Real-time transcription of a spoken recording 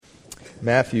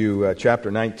Matthew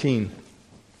chapter 19,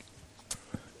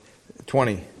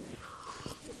 20.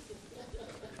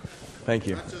 Thank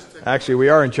you. Actually, we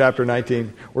are in chapter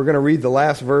 19. We're going to read the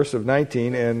last verse of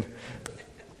 19 and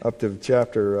up to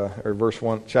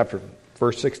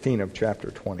verse 16 of chapter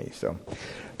 20.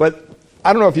 But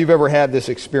I don't know if you've ever had this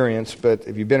experience, but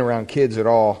if you've been around kids at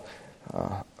all,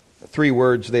 3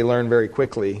 words they learn very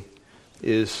quickly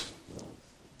is,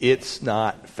 "It's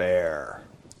not fair."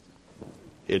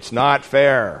 It's not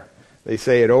fair. They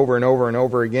say it over and over and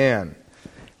over again.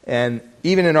 And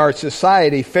even in our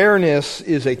society, fairness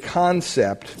is a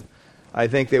concept, I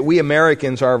think, that we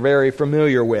Americans are very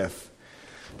familiar with.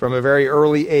 From a very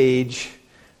early age,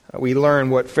 we learn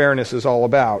what fairness is all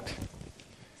about.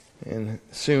 And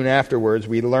soon afterwards,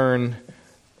 we learn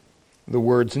the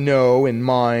words no and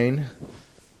mine.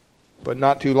 But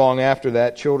not too long after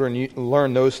that, children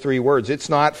learn those 3 words. It's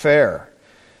not fair.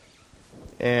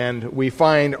 And we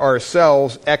find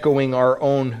ourselves echoing our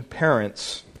own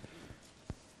parents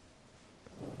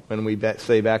when we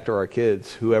say back to our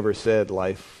kids, "Whoever said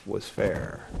life was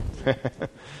fair?"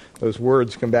 Those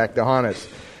words come back to haunt us.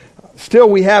 Still,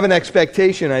 we have an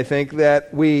expectation, I think,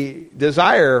 that we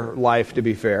desire life to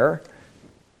be fair.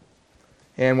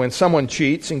 And when someone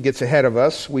cheats and gets ahead of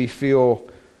us, we feel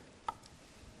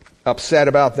upset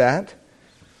about that.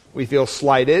 We feel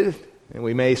slighted, and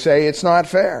we may say, "It's not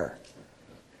fair."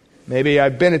 Maybe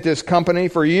I've been at this company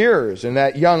for years, and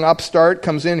that young upstart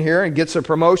comes in here and gets a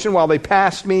promotion while they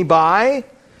passed me by.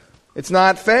 It's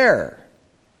not fair.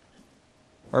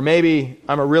 Or maybe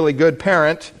I'm a really good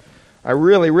parent. I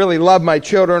really, really love my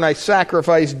children. I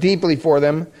sacrifice deeply for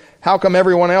them. How come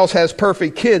everyone else has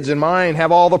perfect kids and mine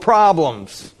have all the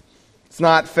problems? It's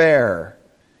not fair.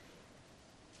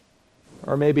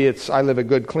 Or maybe it's, I live a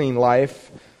good, clean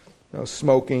life. No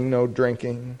smoking, no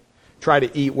drinking. Try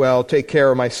to eat well, take care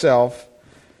of myself.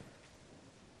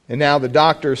 And now the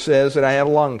doctor says that I have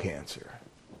lung cancer.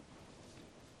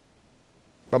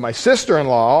 But my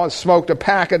sister-in-law has smoked a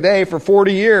pack a day for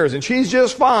 40 years, and she's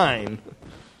just fine.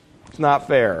 It's not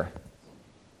fair.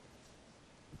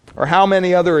 Or how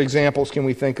many other examples can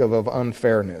we think of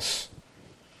unfairness?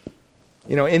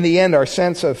 You know, in the end, our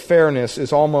sense of fairness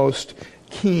is almost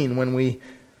keen when we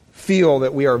feel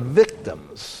that we are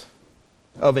victims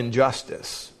of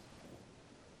injustice.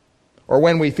 Or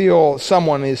when we feel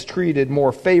someone is treated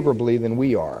more favorably than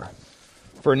we are,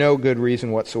 for no good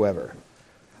reason whatsoever.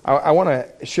 I want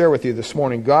to share with you this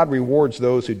morning, God rewards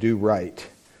those who do right,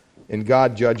 and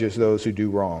God judges those who do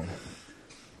wrong.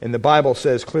 And the Bible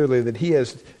says clearly that He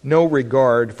has no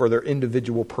regard for their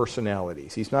individual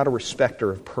personalities. He's not a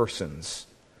respecter of persons,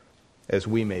 as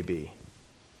we may be.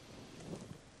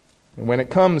 And when it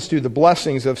comes to the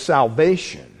blessings of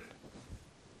salvation,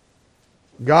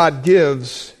 God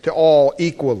gives to all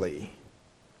equally.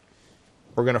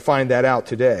 We're going to find that out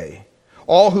today.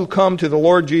 All who come to the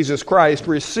Lord Jesus Christ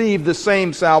receive the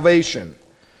same salvation.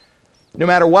 No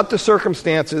matter what the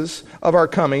circumstances of our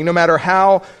coming, no matter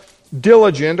how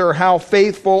diligent or how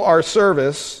faithful our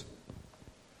service,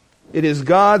 it is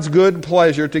God's good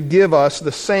pleasure to give us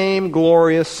the same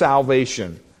glorious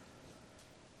salvation.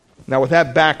 Now, with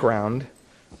that background,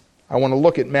 I want to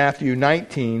look at Matthew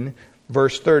 19,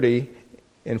 verse 30,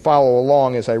 and follow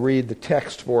along as I read the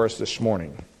text for us this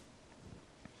morning.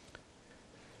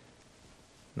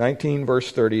 19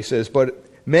 verse 30 says, "But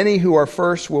many who are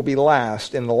first will be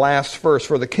last, and the last first.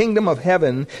 For the kingdom of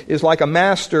heaven is like a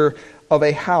master of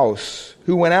a house,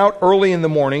 who went out early in the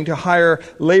morning to hire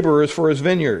laborers for his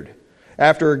vineyard.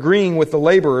 After agreeing with the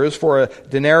laborers for a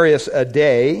denarius a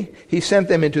day, he sent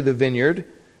them into the vineyard,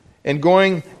 and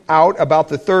going out about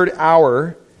the 3rd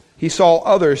hour, he saw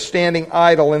others standing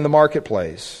idle in the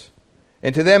marketplace.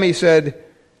 And to them he said,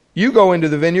 'You go into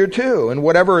the vineyard too, and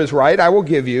whatever is right I will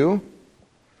give you.'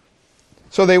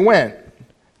 So they went.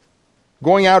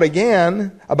 Going out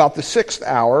again about the 6th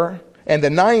hour and the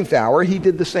 9th hour, he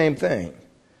did the same thing.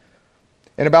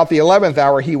 And about the 11th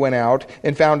hour he went out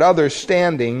and found others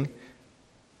standing.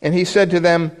 And he said to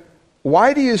them,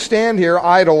 'Why do you stand here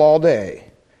idle all day?'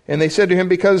 And they said to him,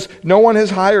 'Because no one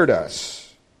has hired us.'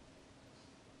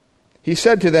 He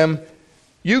said to them,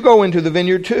 'You go into the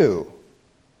vineyard too.'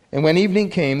 And when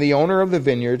evening came, the owner of the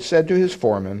vineyard said to his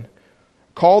foreman,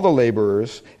 'Call the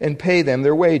laborers and pay them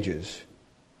their wages,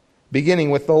 beginning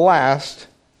with the last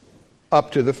up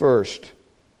to the first.'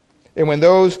 And when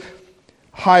those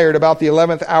hired about the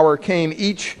 11th hour came,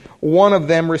 each one of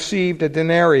them received a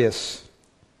denarius.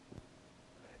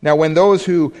 Now when those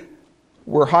who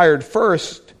were hired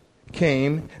first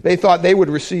came, they thought they would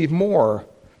receive more.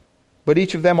 But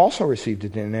each of them also received a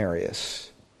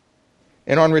denarius.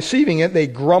 And on receiving it, they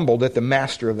grumbled at the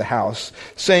master of the house,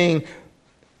 saying,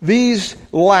 These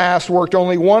last worked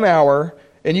only 1 hour,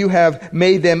 and you have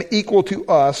made them equal to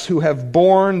us who have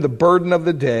borne the burden of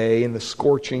the day in the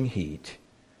scorching heat.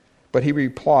 But he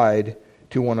replied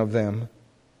to one of them,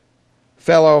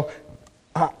 Fellow,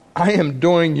 I am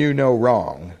doing you no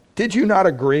wrong. Did you not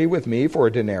agree with me for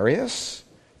a denarius?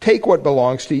 Take what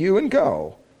belongs to you and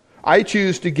go. I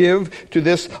choose to give to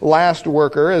this last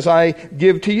worker as I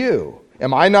give to you.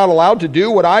 Am I not allowed to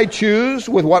do what I choose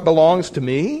with what belongs to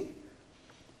me?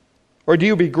 Or do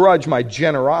you begrudge my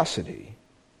generosity?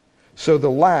 So the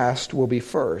last will be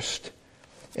first,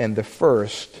 and the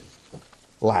first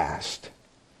last.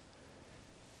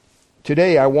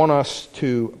 Today I want us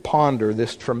to ponder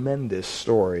this tremendous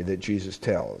story that Jesus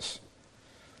tells.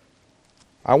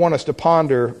 I want us to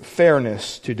ponder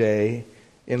fairness today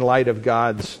in light of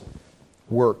God's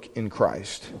work in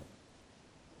Christ.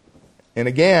 And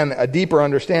again, a deeper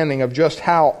understanding of just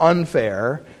how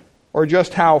unfair or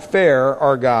just how fair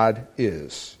our God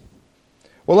is.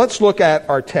 Well, let's look at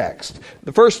our text.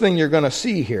 The first thing you're going to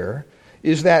see here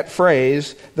is that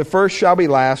phrase, the first shall be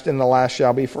last and the last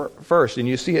shall be first. And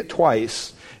you see it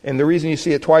twice. And the reason you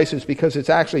see it twice is because it's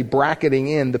actually bracketing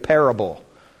in the parable.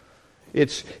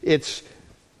 It's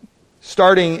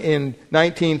starting in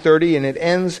 19:30 and it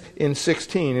ends in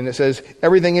 16. And it says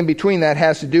everything in between that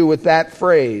has to do with that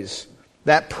phrase,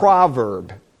 that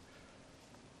proverb.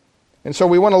 And so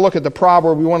we want to look at the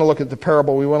proverb, we want to look at the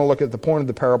parable, we want to look at the point of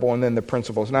the parable and then the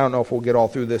principles. And I don't know if we'll get all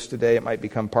through this today. It might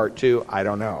become part 2. I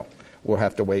don't know. We'll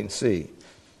have to wait and see.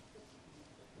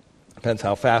 Depends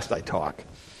how fast I talk.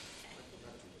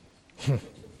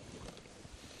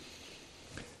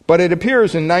 But it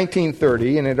appears in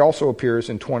 1930, and it also appears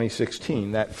in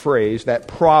 2016, that phrase, that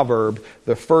proverb,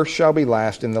 the first shall be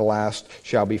last and the last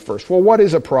shall be first. Well, what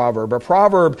is a proverb? A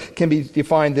proverb can be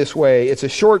defined this way. It's a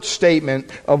short statement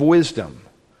of wisdom.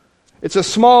 It's a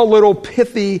small little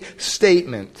pithy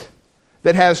statement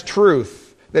that has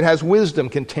truth, that has wisdom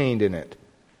contained in it.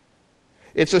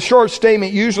 It's a short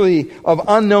statement usually of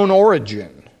unknown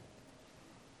origin.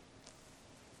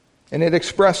 And it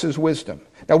expresses wisdom.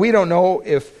 Now, we don't know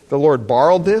if the Lord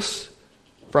borrowed this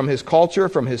from his culture,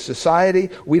 from his society.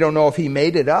 We don't know if he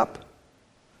made it up.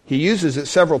 He uses it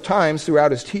several times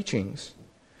throughout his teachings.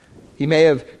 He may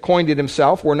have coined it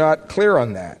himself. We're not clear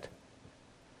on that.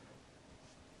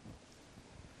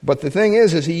 But the thing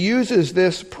is he uses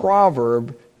this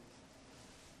proverb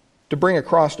to bring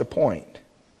across a point.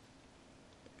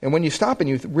 And when you stop and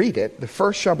you read it, the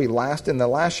first shall be last and the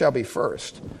last shall be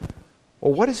first.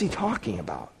 Well, what is he talking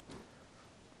about?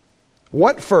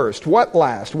 What first? What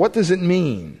last? What does it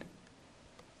mean?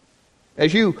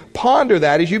 As you ponder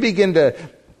that, as you begin to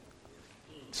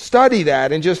study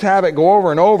that and just have it go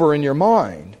over and over in your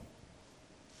mind,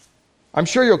 I'm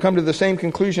sure you'll come to the same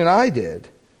conclusion I did.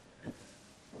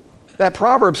 That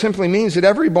proverb simply means that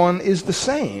everyone is the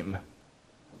same.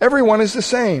 Everyone is the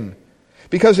same.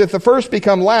 Because if the first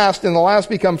become last and the last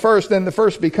become first, then the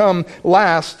first become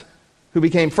last who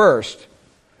became first.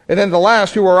 And then the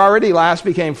last who were already last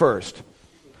became first.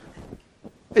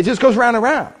 It just goes round and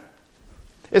round.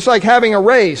 It's like having a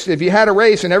race. If you had a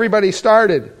race and everybody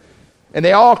started and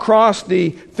they all crossed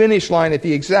the finish line at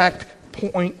the exact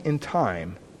point in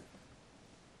time,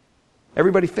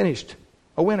 everybody finished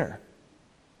a winner.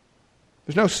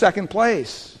 There's no second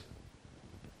place.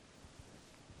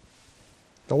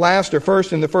 The last are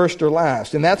first and the first are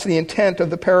last. And that's the intent of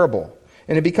the parable.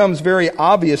 And it becomes very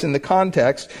obvious in the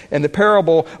context, and the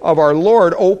parable of our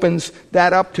Lord opens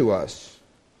that up to us.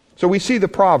 So we see the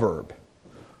proverb.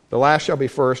 The last shall be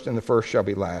first and the first shall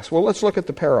be last. Well, let's look at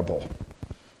the parable.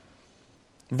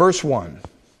 Verse 1.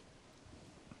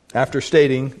 After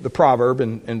stating the proverb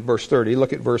in verse 30,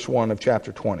 look at verse 1 of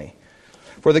chapter 20.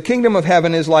 For the kingdom of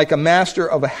heaven is like a master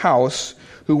of a house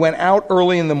who went out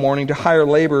early in the morning to hire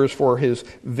laborers for his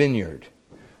vineyard.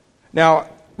 Now,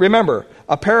 remember,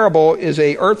 a parable is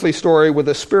an earthly story with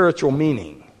a spiritual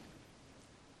meaning.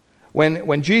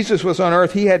 When Jesus was on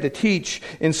earth, he had to teach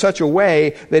in such a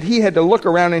way that he had to look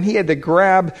around and he had to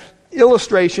grab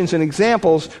illustrations and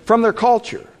examples from their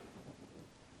culture.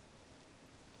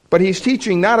 But he's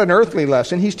teaching not an earthly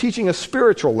lesson, he's teaching a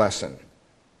spiritual lesson.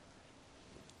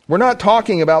 We're not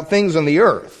talking about things on the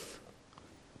earth.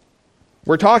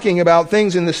 We're talking about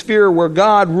things in the sphere where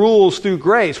God rules through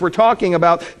grace. We're talking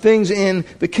about things in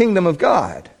the kingdom of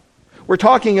God. We're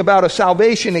talking about a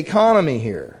salvation economy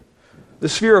here. The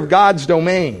sphere of God's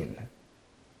domain.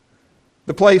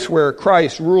 The place where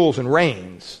Christ rules and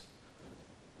reigns.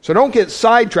 So don't get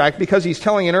sidetracked because he's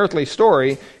telling an earthly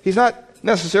story. He's not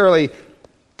necessarily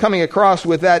coming across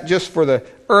with that just for the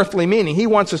earthly meaning. He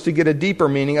wants us to get a deeper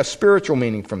meaning, a spiritual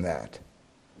meaning from that.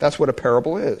 That's what a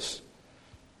parable is.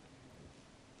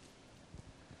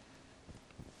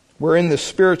 We're in the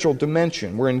spiritual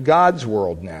dimension. We're in God's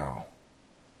world now.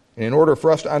 And in order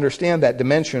for us to understand that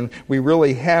dimension, we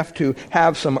really have to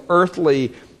have some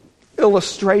earthly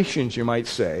illustrations, you might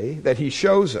say, that he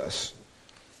shows us,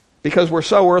 because we're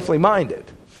so earthly minded.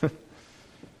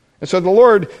 And so the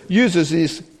Lord uses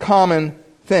these common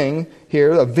thing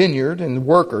here, a vineyard and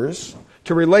workers,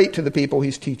 to relate to the people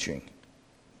he's teaching.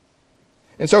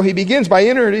 And so he begins by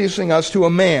introducing us to a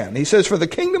man. He says, "For the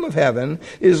kingdom of heaven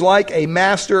is like a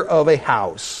master of a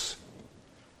house."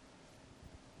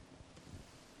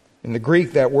 In the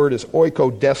Greek, that word is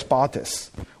oikodespotes,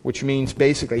 which means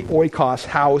basically oikos,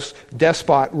 house,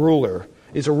 despot, ruler,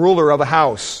 is a ruler of a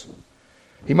house.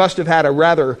 He must have had a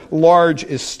rather large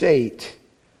estate,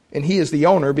 and he is the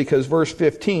owner, because verse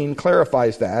 15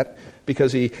 clarifies that,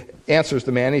 because he answers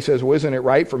the man. He says, "Well, isn't it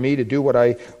right for me to do what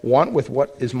I want with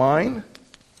what is mine?"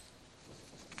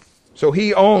 So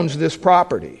he owns this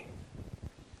property.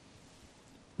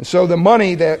 And so the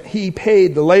money that he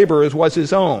paid the laborers was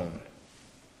his own,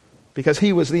 because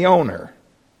he was the owner.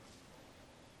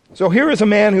 So here is a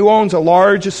man who owns a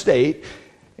large estate,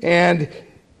 and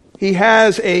he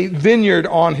has a vineyard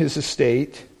on his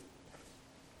estate.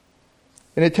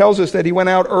 And it tells us that he went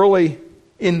out early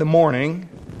in the morning.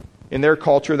 In their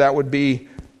culture, that would be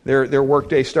their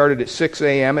workday started at 6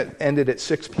 a.m., it ended at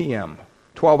 6 p.m.,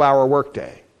 12-hour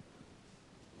workday.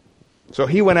 So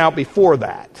he went out before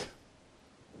that,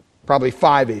 probably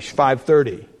 5-ish,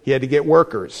 5:30. He had to get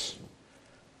workers.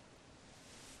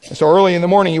 And so early in the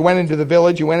morning, he went into the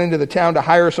village, he went into the town to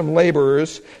hire some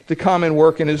laborers to come and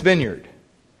work in his vineyard.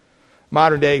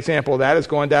 Modern day example of that is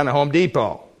going down to Home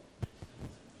Depot.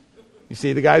 You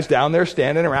see the guys down there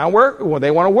standing around work. Well,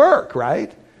 they want to work,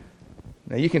 right?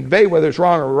 Now you can debate whether it's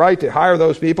wrong or right to hire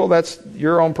those people. That's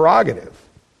your own prerogative.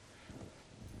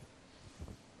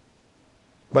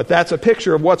 But that's a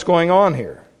picture of what's going on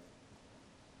here.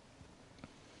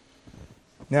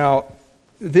 Now,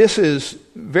 this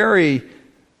imagery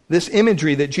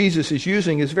that Jesus is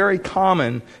using is very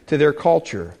common to their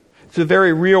culture. It's a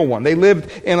very real one. They lived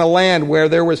in a land where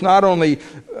there was not only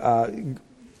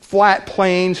flat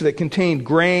plains that contained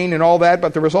grain and all that,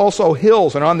 but there was also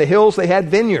hills, and on the hills they had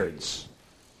vineyards.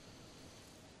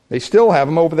 They still have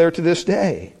them over there to this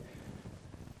day.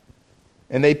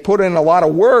 And they put in a lot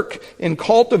of work in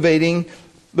cultivating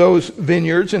those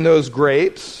vineyards and those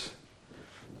grapes.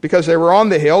 Because they were on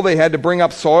the hill, they had to bring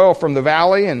up soil from the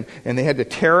valley, and they had to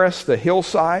terrace the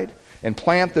hillside and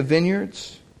plant the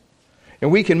vineyards.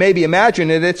 And we can maybe imagine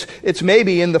it. It's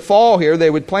maybe in the fall here. They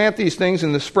would plant these things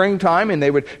in the springtime, and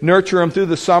they would nurture them through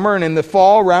the summer. And in the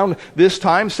fall, around this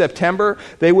time, September,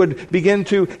 they would begin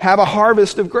to have a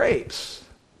harvest of grapes.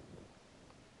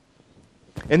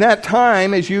 And that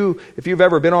time, if you've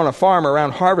ever been on a farm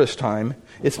around harvest time,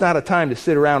 it's not a time to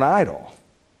sit around idle.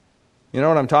 You know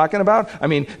what I'm talking about? I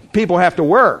mean, people have to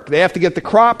work. They have to get the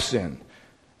crops in.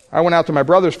 I went out to my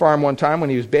brother's farm one time when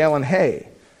he was baling hay.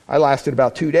 I lasted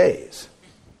about 2 days.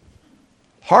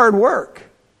 Hard work.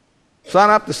 Sun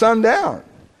up to sundown.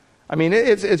 I mean,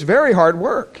 it's very hard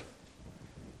work.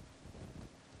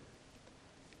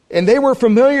 And they were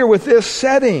familiar with this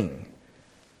setting.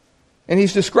 And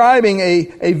he's describing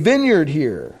a vineyard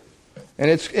here. And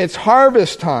it's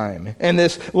harvest time. And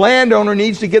this landowner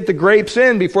needs to get the grapes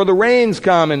in before the rains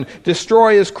come and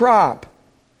destroy his crop.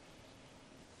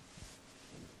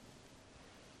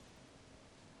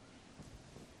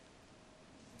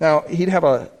 Now, he'd have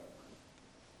a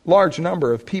large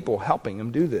number of people helping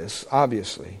him do this,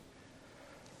 obviously.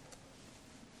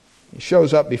 He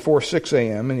shows up before 6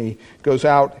 a.m. and he goes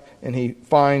out and he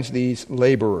finds these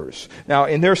laborers. Now,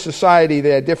 in their society, they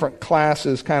had different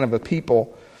classes kind of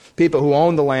people who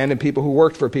owned the land and people who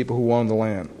worked for people who owned the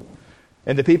land.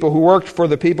 And the people who worked for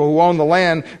the people who owned the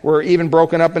land were even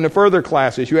broken up into further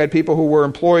classes. You had people who were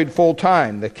employed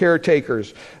full-time, the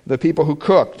caretakers, the people who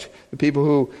cooked, the people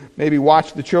who maybe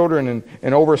watched the children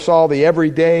and oversaw the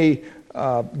everyday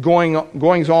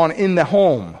goings-on in the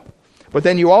home. But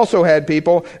then you also had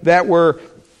people that were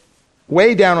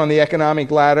way down on the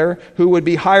economic ladder who would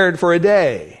be hired for a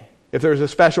day if there was a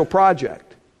special project.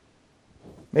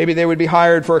 Maybe they would be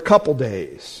hired for a couple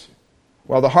days.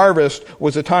 Well, the harvest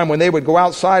was a time when they would go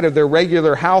outside of their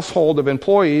regular household of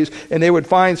employees and they would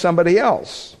find somebody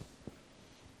else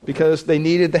because they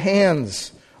needed the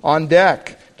hands on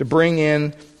deck to bring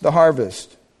in the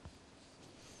harvest.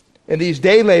 And these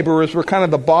day laborers were kind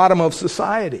of the bottom of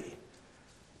society.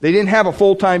 They didn't have a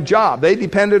full-time job. They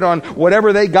depended on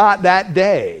whatever they got that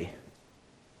day.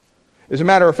 As a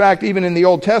matter of fact, even in the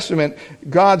Old Testament,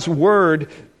 God's Word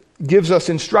gives us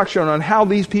instruction on how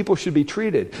these people should be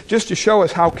treated, just to show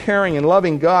us how caring and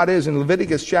loving God is. In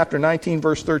Leviticus chapter 19,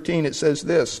 verse 13, it says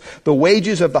this: "The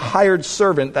wages of the hired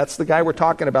servant," that's the guy we're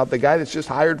talking about, the guy that's just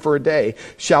hired for a day,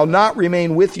 "shall not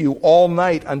remain with you all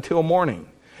night until morning."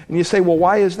 And you say, well,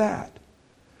 why is that?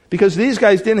 Because these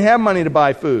guys didn't have money to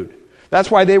buy food. That's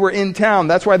why they were in town.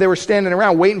 That's why they were standing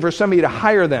around waiting for somebody to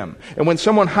hire them. And when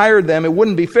someone hired them, it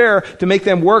wouldn't be fair to make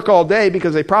them work all day,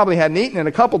 because they probably hadn't eaten in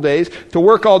a couple days, to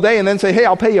work all day and then say, hey,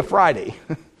 I'll pay you Friday.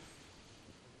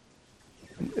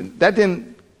 That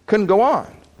couldn't go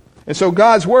on. And so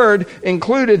God's word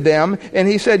included them, and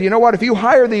he said, you know what, if you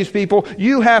hire these people,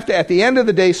 you have to, at the end of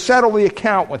the day, settle the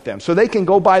account with them so they can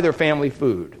go buy their family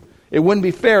food. It wouldn't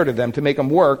be fair to them to make them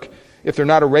work if they're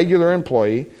not a regular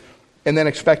employee and then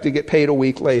expect to get paid a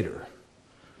week later.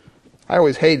 I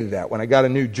always hated that when I got a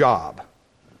new job.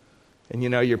 And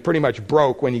you're pretty much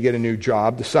broke when you get a new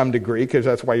job to some degree, because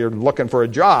that's why you're looking for a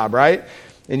job, right?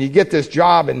 And you get this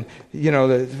job, and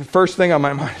the first thing on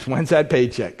my mind is, when's that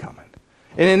paycheck coming?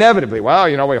 And inevitably,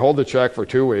 we hold the check for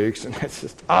 2 weeks, and it's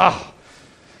just,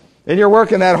 and you're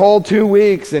working that whole 2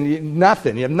 weeks, and you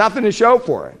have nothing to show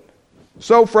for it.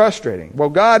 So frustrating. Well,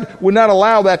 God would not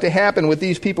allow that to happen with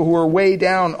these people who are way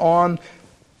down on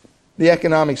the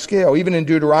economic scale. Even in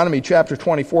Deuteronomy chapter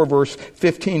 24, verse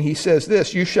 15, he says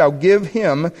this: "You shall give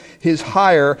him his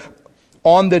hire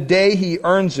on the day he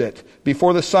earns it,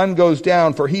 before the sun goes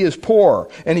down, for he is poor,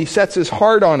 and he sets his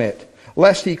heart on it,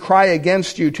 lest he cry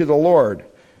against you to the Lord,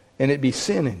 and it be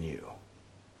sin in you."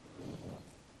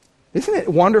 Isn't it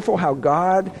wonderful how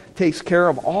God takes care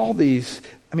of all these?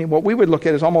 What we would look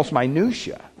at is almost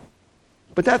minutia.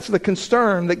 But that's the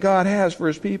concern that God has for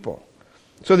his people.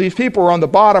 So these people are on the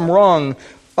bottom rung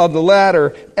of the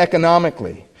ladder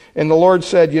economically. And the Lord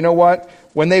said, you know what?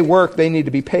 When they work, they need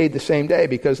to be paid the same day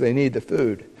because they need the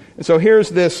food. And so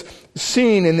here's this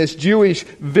scene in this Jewish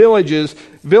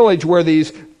village where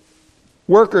these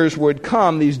workers would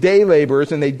come, these day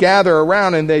laborers, and they'd gather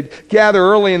around, and they'd gather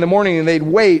early in the morning, and they'd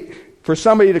wait for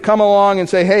somebody to come along and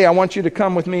say, hey, I want you to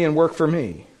come with me and work for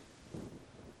me.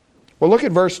 Well, look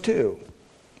at verse 2.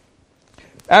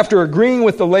 After agreeing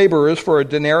with the laborers for a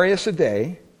denarius a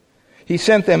day, he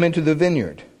sent them into the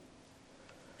vineyard.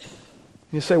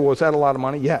 You say, well, is that a lot of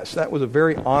money? Yes, that was a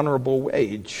very honorable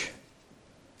wage.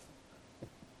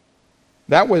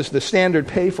 That was the standard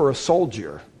pay for a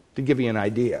soldier, to give you an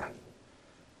idea.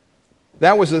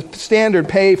 That was the standard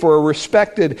pay for a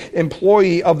respected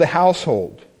employee of the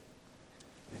household.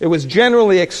 It was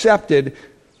generally accepted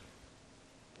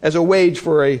as a wage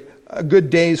for a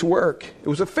good day's work. It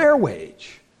was a fair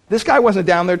wage. This guy wasn't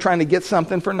down there trying to get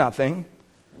something for nothing.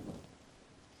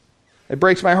 It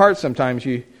breaks my heart sometimes.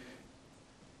 You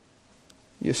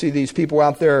see these people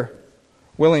out there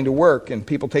willing to work, and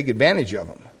people take advantage of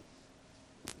them.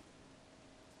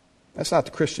 That's not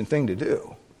the Christian thing to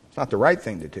do. It's not the right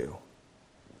thing to do.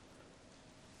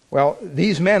 Well,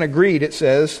 these men agreed, it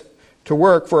says, to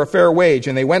work for a fair wage,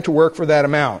 and they went to work for that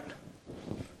amount.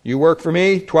 You work for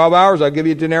me, 12 hours, I'll give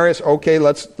you a denarius. Okay,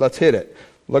 let's hit it.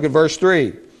 Look at verse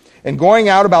 3. And going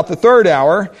out about the third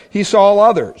hour, he saw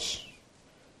others.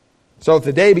 So if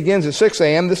the day begins at 6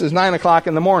 a.m., this is 9 o'clock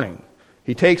in the morning.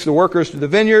 He takes the workers to the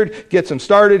vineyard, gets them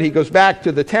started. He goes back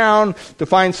to the town to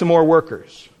find some more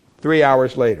workers 3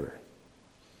 hours later.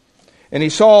 And he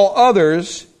saw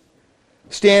others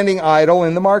standing idle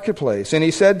in the marketplace. And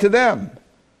he said to them,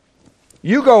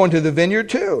 you go into the vineyard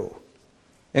too,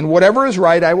 and whatever is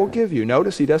right I will give you.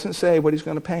 Notice he doesn't say what he's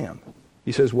going to pay them.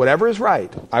 He says, whatever is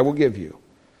right I will give you.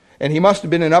 And he must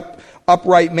have been an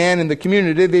upright man in the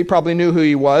community. They probably knew who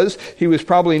he was. He was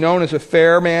probably known as a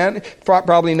fair man,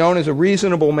 probably known as a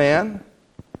reasonable man.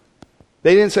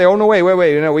 They didn't say, oh, no, wait,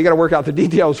 we got to work out the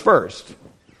details first.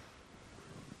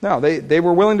 No, they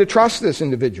were willing to trust this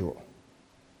individual.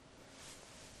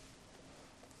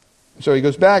 So he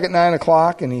goes back at 9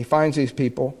 o'clock and he finds these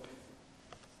people.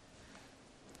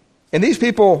 And these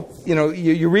people,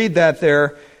 you read that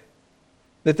there,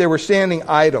 that they were standing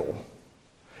idle.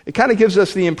 It kind of gives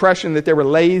us the impression that they were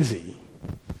lazy.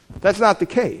 That's not the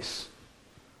case.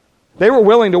 They were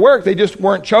willing to work, they just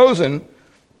weren't chosen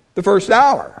the first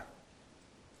hour.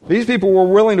 These people were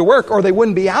willing to work or they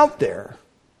wouldn't be out there.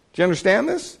 Do you understand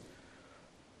this?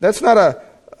 That's not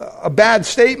a bad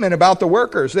statement about the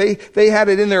workers. They had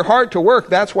it in their heart to work.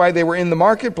 That's why they were in the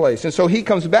marketplace. And so he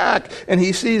comes back and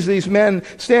he sees these men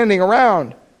standing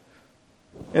around.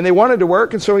 And they wanted to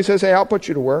work, and so he says, hey, I'll put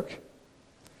you to work.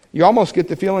 You almost get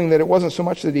the feeling that it wasn't so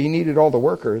much that he needed all the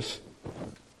workers.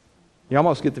 You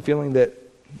almost get the feeling that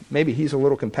maybe he's a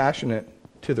little compassionate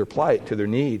to their plight, to their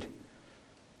need.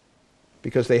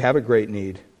 Because they have a great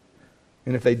need.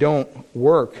 And if they don't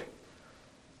work,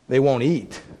 they won't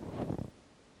eat.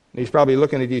 And he's probably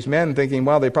looking at these men thinking,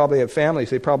 well, they probably have families,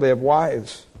 they probably have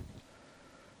wives.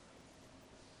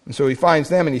 And so he finds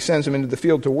them and he sends them into the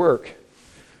field to work.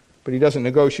 But he doesn't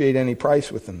negotiate any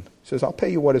price with them. He says, I'll pay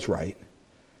you what is right.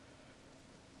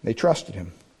 They trusted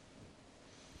him.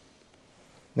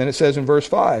 Then it says in verse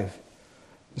 5,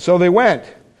 so they went,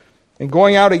 and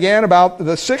going out again about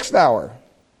the 6th hour,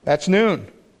 that's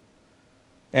noon,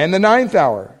 and the 9th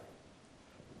hour.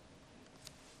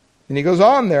 And he goes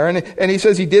on there, and he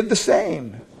says he did the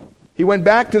same. He went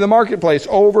back to the marketplace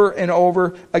over and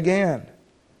over again.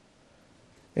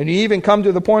 And you even come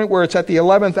to the point where it's at the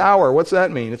 11th hour. What's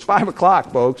that mean? It's 5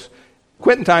 o'clock, folks.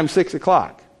 Quitting time's 6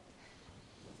 o'clock.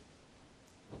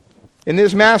 And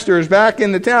this master is back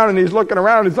in the town, and he's looking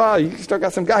around, and he's, oh, you still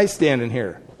got some guys standing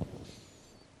here.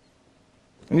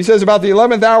 And he says about the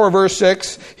 11th hour, verse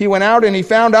 6, he went out and he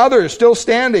found others still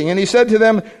standing. And he said to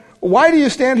them, why do you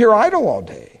stand here idle all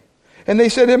day? And they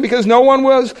said to him, because no one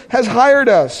has hired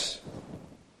us.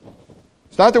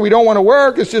 It's not that we don't want to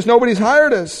work, it's just nobody's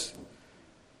hired us.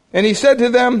 And he said to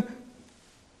them,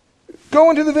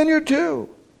 go into the vineyard too.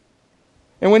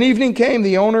 And when evening came,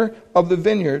 the owner of the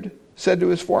vineyard said to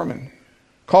his foreman,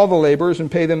 call the laborers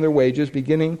and pay them their wages,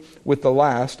 beginning with the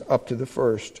last up to the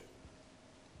first.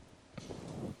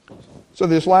 So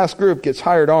this last group gets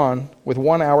hired on with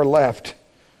 1 hour left.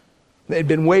 They'd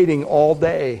been waiting all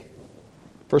day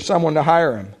for someone to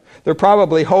hire him. They're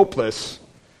probably hopeless.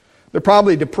 They're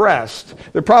probably depressed.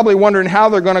 They're probably wondering how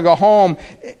they're going to go home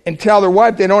and tell their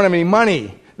wife they don't have any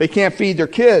money. They can't feed their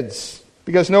kids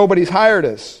because nobody's hired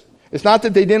us. It's not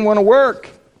that they didn't want to work.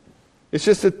 It's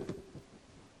just that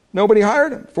nobody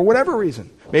hired them for whatever reason.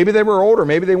 Maybe they were older.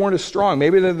 Maybe they weren't as strong.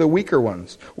 Maybe they're the weaker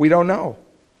ones. We don't know.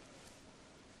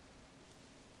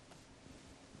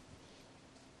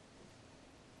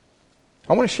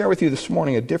 I want to share with you this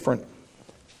morning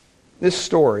this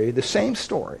story, the same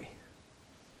story,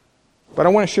 but I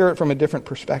want to share it from a different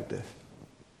perspective.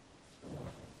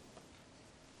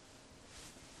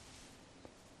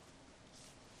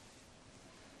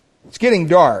 It's getting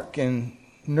dark, and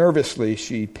nervously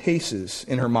she paces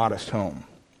in her modest home.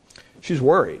 She's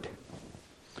worried.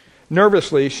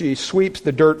 Nervously she sweeps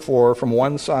the dirt floor from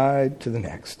one side to the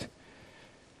next.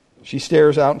 She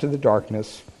stares out into the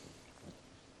darkness.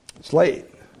 It's late.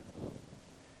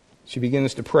 She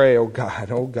begins to pray, oh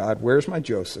God, where's my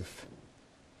Joseph?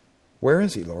 Where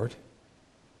is he, Lord?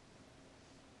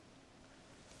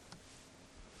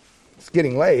 It's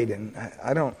getting late, and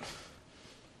I don't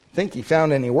think he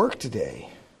found any work today.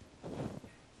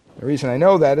 The reason I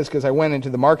know that is because I went into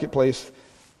the marketplace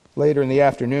later in the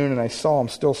afternoon, and I saw him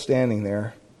still standing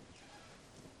there.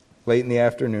 Late in the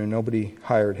afternoon, nobody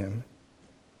hired him.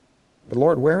 But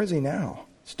Lord, where is he now?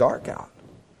 It's dark out.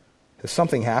 Has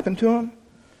something happened to him?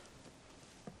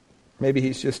 Maybe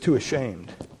he's just too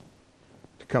ashamed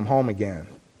to come home again,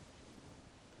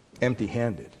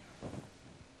 empty-handed.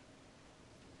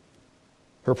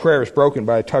 Her prayer is broken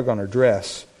by a tug on her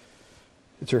dress.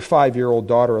 It's her 5-year-old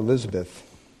daughter, Elizabeth.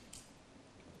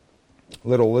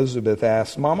 Little Elizabeth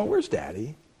asks, Mama, where's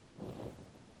Daddy?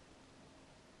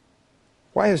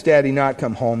 Why has Daddy not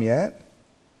come home yet?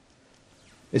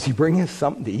 Is he bringing us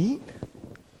something to eat?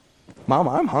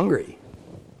 Mama, I'm hungry.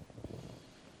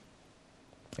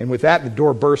 And with that, the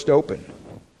door burst open.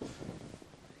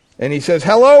 And he says,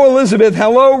 hello, Elizabeth.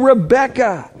 Hello,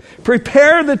 Rebecca.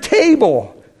 Prepare the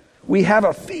table. We have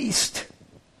a feast.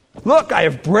 Look, I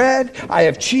have bread. I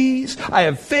have cheese. I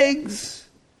have figs.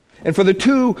 And for the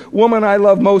two women I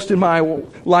love most in my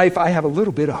life, I have a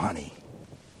little bit of honey.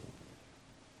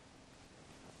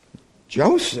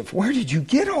 Joseph, where did you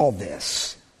get all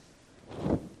this?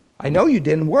 I know you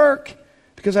didn't work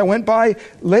because I went by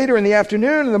later in the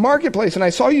afternoon in the marketplace and I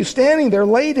saw you standing there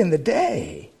late in the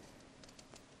day.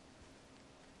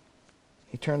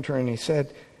 He turned to her and he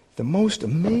said, the most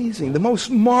amazing, the most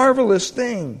marvelous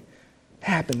thing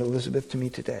happened, Elizabeth, to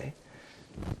me today.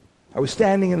 I was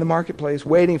standing in the marketplace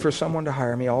waiting for someone to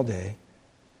hire me all day.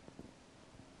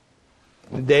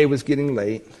 The day was getting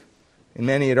late, and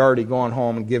many had already gone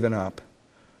home and given up.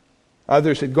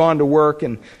 Others had gone to work,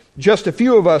 and just a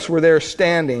few of us were there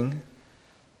standing.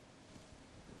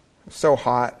 So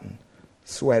hot and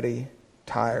sweaty,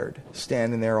 tired,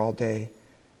 standing there all day.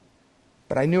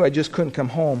 But I knew I just couldn't come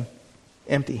home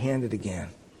empty-handed again.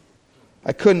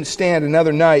 I couldn't stand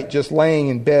another night just laying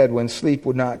in bed when sleep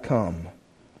would not come.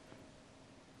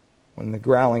 When the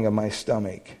growling of my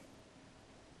stomach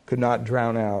could not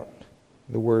drown out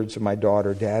the words of my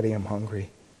daughter, Daddy, I'm hungry.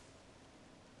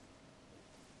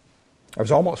 I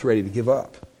was almost ready to give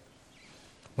up.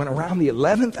 When around the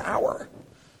 11th hour,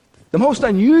 the most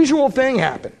unusual thing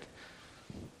happened.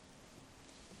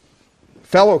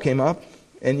 fellow came up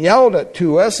and yelled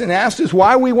to us and asked us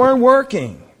why we weren't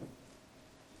working.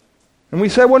 And we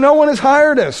said, well, no one has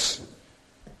hired us.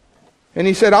 And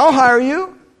he said, I'll hire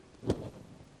you.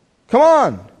 Come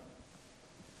on.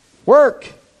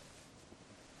 Work.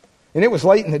 And it was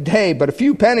late in the day, but a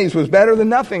few pennies was better than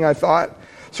nothing, I thought.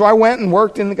 So I went and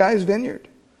worked in the guy's vineyard.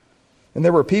 And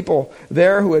there were people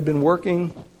there who had been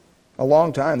working a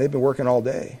long time. They'd been working all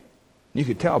day. You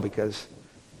could tell because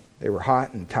they were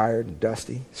hot and tired and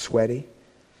dusty, sweaty.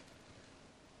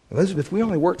 Elizabeth, we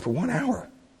only worked for 1 hour.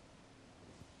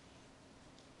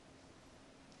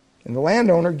 And the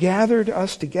landowner gathered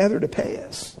us together to pay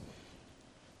us.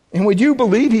 And would you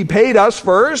believe he paid us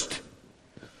first?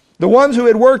 The ones who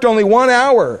had worked only 1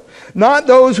 hour. Not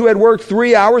those who had worked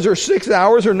 3 hours or 6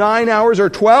 hours or 9 hours or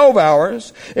 12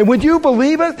 hours. And would you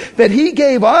believe it that he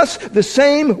gave us the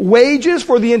same wages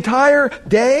for the entire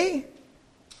day?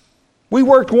 We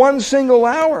worked 1 single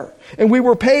hour and we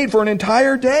were paid for an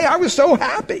entire day. I was so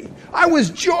happy. I was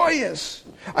joyous.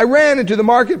 I ran into the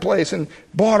marketplace and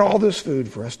bought all this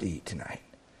food for us to eat tonight.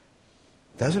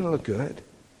 Doesn't it look good?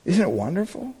 Isn't it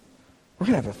wonderful? We're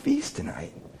going to have a feast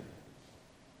tonight.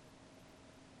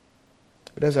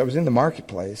 But as I was in the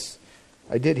marketplace,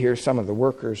 I did hear some of the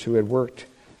workers who had worked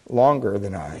longer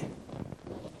than I,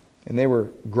 and they were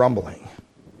grumbling.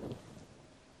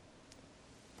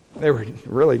 They were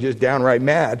really just downright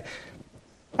mad.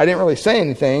 I didn't really say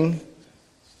anything.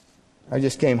 I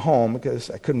just came home because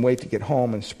I couldn't wait to get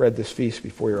home and spread this feast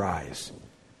before your eyes.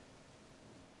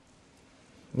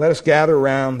 Let us gather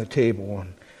around the table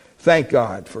and thank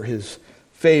God for His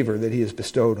favor that He has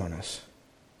bestowed on us.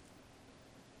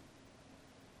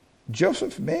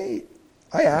 Joseph, may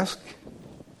I ask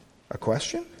a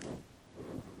question?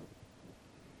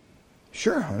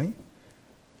 Sure, honey.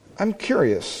 I'm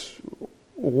curious.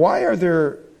 Why are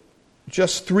there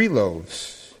just 3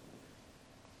 loaves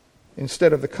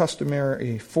instead of the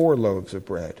customary 4 loaves of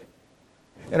bread?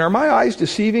 And are my eyes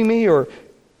deceiving me, or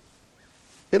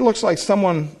it looks like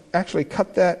someone actually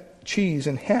cut that cheese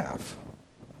in half?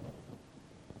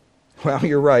 Well,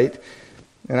 you're right,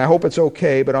 and I hope it's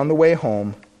okay, but on the way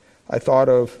home, I thought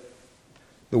of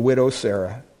the widow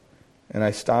Sarah, and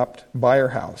I stopped by her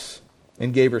house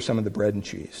and gave her some of the bread and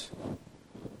cheese.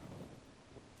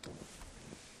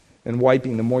 And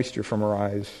wiping the moisture from her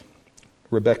eyes,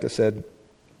 Rebecca said,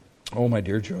 "Oh, my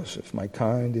dear Joseph, my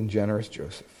kind and generous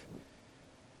Joseph,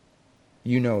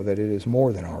 you know that it is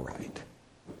more than all right.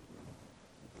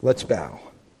 Let's bow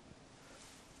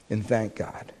and thank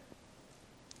God."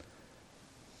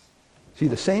 See,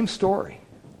 the same story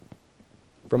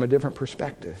from a different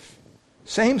perspective.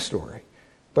 Same story,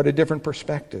 but a different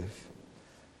perspective.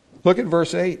 Look at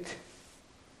verse 8.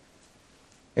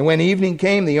 And when evening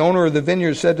came, the owner of the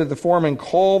vineyard said to the foreman,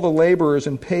 "Call the laborers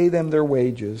and pay them their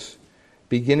wages,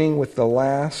 beginning with the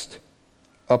last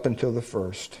up until the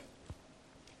first."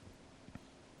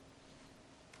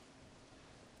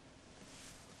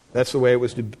 That's the way it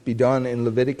was to be done in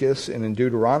Leviticus and in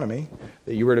Deuteronomy,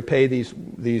 that you were to pay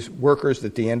these workers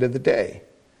at the end of the day.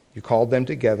 You called them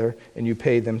together and you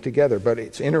paid them together. But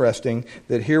it's interesting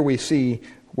that here we see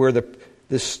where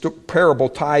this parable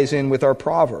ties in with our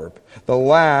proverb. The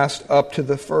last up to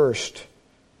the first.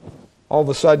 All of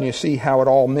a sudden you see how it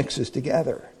all mixes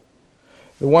together.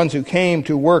 The ones who came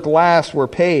to work last were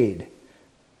paid.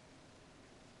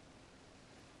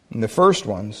 And the first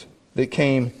ones that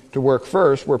came to work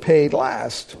first were paid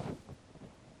last.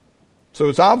 So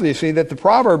it's obviously that the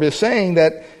proverb is saying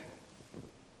that,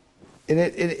 and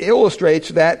it illustrates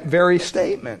that very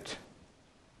statement.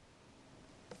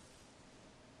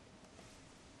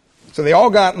 So they all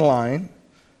got in line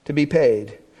to be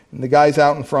paid. And the guys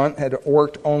out in front had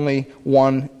worked only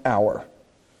 1 hour.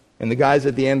 And the guys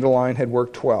at the end of the line had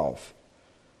worked 12.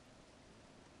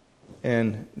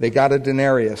 And they got a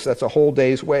denarius. That's a whole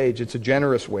day's wage. It's a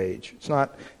generous wage. It's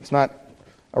not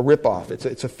a ripoff.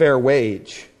 It's a fair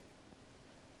wage.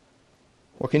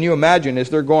 Well, can you imagine as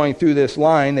they're going through this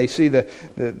line, they see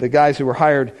the guys who were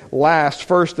hired last,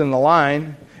 first in the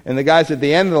line, and the guys at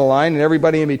the end of the line, and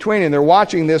everybody in between, and they're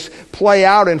watching this play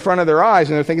out in front of their eyes,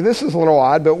 and they're thinking, this is a little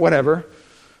odd, but whatever.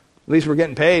 At least we're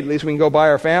getting paid. At least we can go buy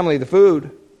our family the food.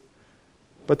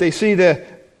 But they see the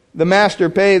master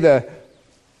pay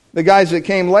the guys that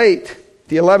came late,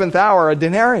 the 11th hour, a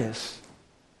denarius.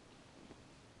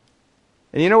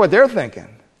 And you know what they're thinking?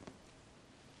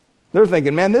 They're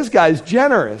thinking, man, this guy's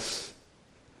generous.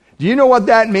 Do you know what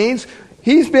that means?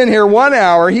 He's been here 1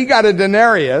 hour. He got a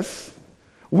denarius.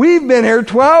 We've been here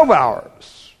 12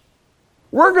 hours.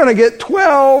 We're going to get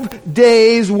 12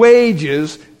 days'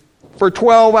 wages for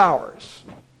 12 hours.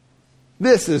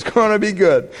 This is going to be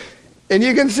good. And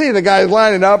you can see the guys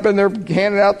lining up and they're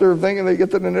handing out their thing and they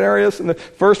get the denarius and the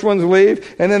first ones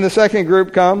leave. And then the second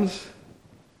group comes.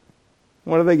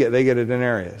 What do they get? They get a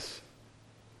denarius.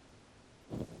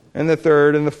 And the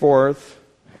third and the fourth.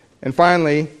 And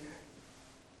finally,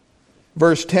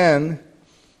 verse 10,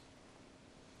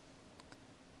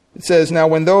 it says, now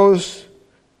when those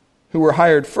who were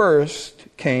hired first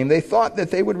came, they thought that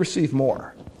they would receive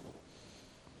more.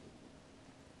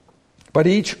 But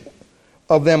each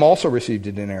of them also received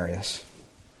a denarius.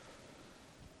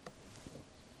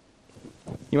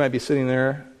 You might be sitting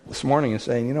there this morning and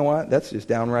saying, you know what? That's just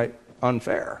downright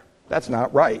unfair. That's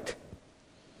not right.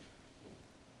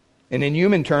 And in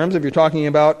human terms, if you're talking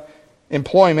about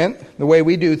employment, the way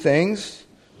we do things,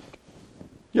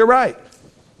 you're right.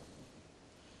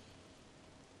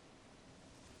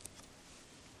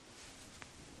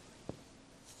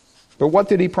 But what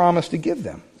did he promise to give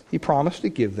them? He promised to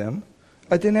give them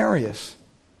a denarius.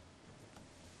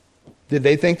 Did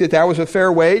they think that that was a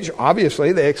fair wage?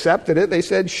 Obviously, they accepted it. They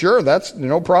said, sure, that's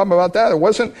no problem about that. It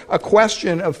wasn't a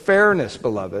question of fairness,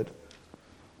 beloved.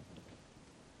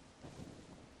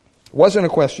 It wasn't a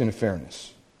question of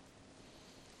fairness.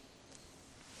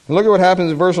 Look at what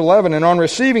happens in verse 11. And on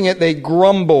receiving it, they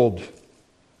grumbled.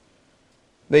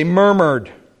 They murmured.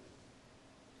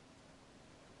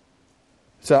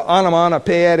 It's an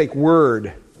onomatopoeic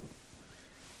word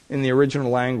in the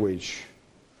original language.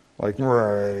 Like,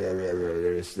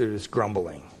 they're just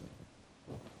grumbling.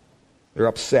 They're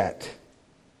upset.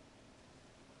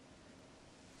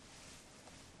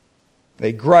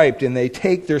 They griped and they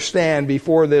take their stand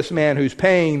before this man who's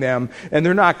paying them, and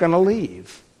they're not going to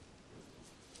leave.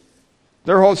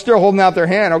 They're still holding out their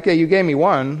hand. Okay, you gave me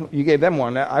one. You gave them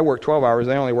one. I worked 12 hours.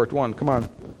 They only worked one. Come on,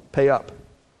 pay up.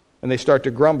 And they start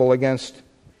to grumble against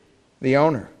the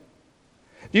owner.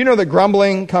 Do you know that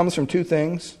grumbling comes from two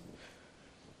things?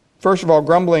 First of all,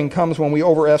 grumbling comes when we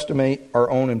overestimate our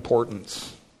own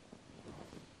importance.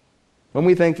 When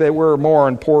we think that we're more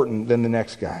important than the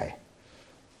next guy.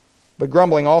 But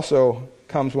grumbling also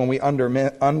comes when we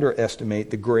underestimate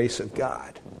the grace of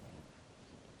God.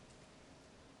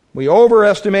 We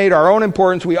overestimate our own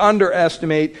importance. We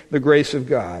underestimate the grace of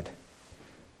God.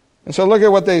 And so look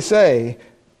at what they say.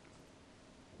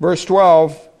 Verse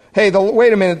 12. Hey,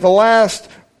 wait a minute. The last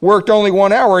worked only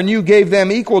 1 hour, and you gave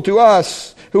them equal to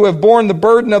us, who have borne the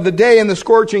burden of the day in the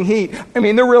scorching heat. I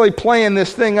mean, they're really playing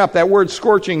this thing up. That word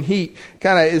scorching heat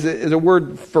kind of is a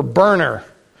word for burner.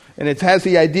 And it has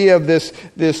the idea of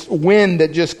this wind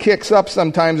that just kicks up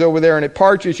sometimes over there, and it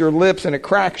parches your lips and it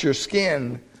cracks your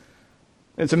skin.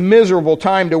 It's a miserable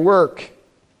time to work.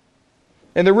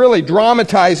 And they're really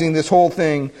dramatizing this whole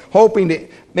thing, hoping to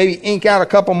maybe ink out a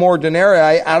couple more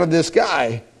denarii out of this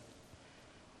guy.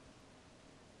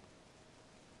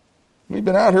 We've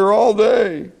been out here all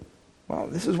day. Well,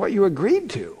 this is what you agreed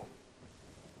to.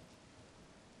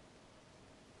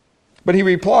 But he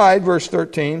replied, verse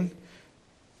 13,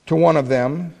 to one of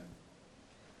them.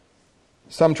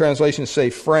 Some translations say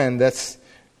friend. That's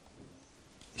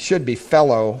should be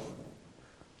fellow.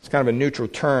 It's kind of a neutral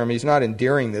term. He's not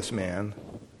endearing this man.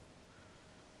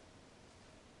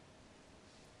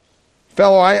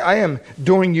 Fellow, I am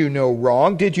doing you no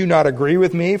wrong. Did you not agree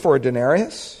with me for a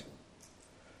denarius?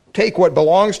 Take what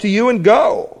belongs to you and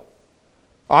go.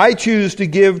 I choose to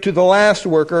give to the last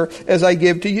worker as I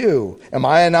give to you. Am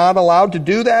I not allowed to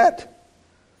do that?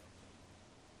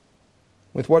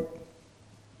 With what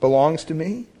belongs to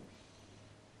me?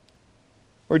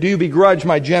 Or do you begrudge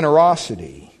my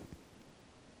generosity?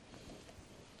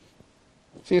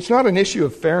 See, it's not an issue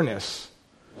of fairness.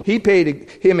 He paid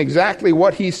him exactly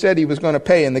what he said he was going to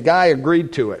pay, and the guy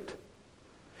agreed to it.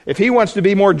 If he wants to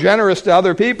be more generous to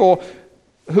other people,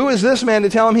 who is this man to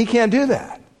tell him he can't do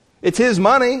that? It's his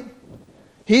money.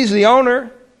 He's the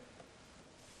owner.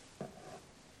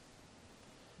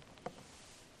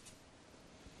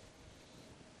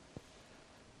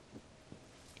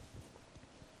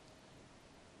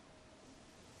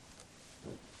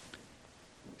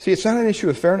 See, it's not an issue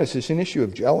of fairness, it's an issue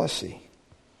of jealousy.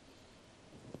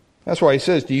 That's why he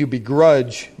says, do you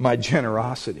begrudge my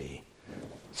generosity?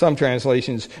 Some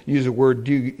translations use the word,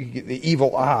 the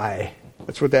evil eye.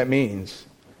 That's what that means.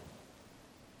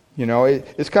 You know,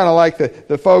 it's kind of like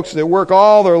the folks that work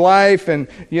all their life and,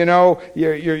 you know,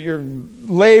 you're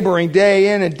laboring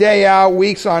day in and day out,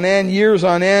 weeks on end, years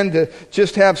on end to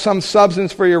just have some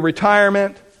substance for your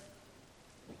retirement.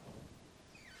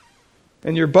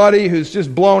 And your buddy who's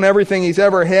just blown everything he's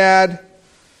ever had,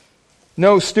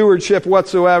 no stewardship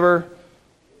whatsoever,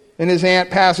 and his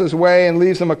aunt passes away and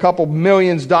leaves him a couple $1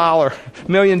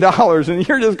 million, and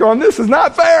you're just going, this is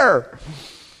not fair.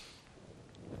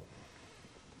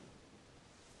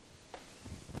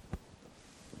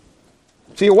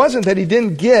 See, it wasn't that he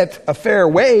didn't get a fair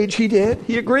wage. He did.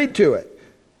 He agreed to it.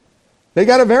 They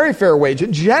got a very fair wage, a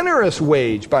generous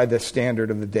wage by the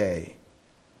standard of the day.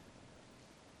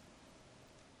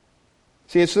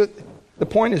 See, the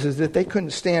point is that they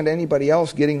couldn't stand anybody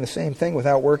else getting the same thing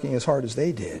without working as hard as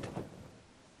they did.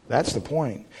 That's the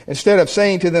point. Instead of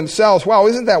saying to themselves, wow,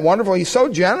 isn't that wonderful? He's so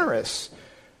generous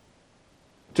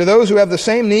to those who have the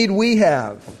same need we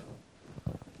have.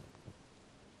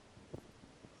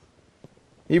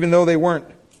 Even though they weren't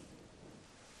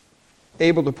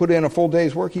able to put in a full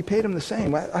day's work, he paid them the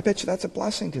same. I bet you that's a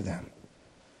blessing to them.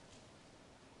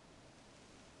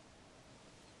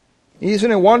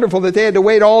 Isn't it wonderful that they had to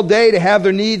wait all day to have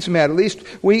their needs met? At least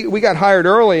we got hired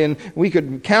early and we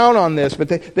could count on this, but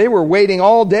they were waiting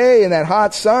all day in that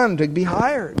hot sun to be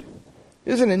hired.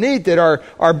 Isn't it neat that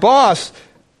our boss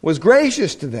was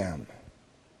gracious to them?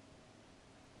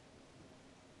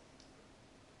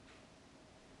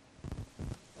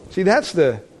 See, that's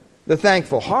the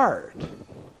thankful heart.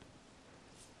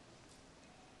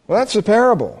 Well, that's the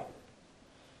parable.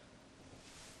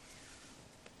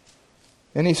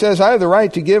 And he says, I have the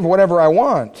right to give whatever I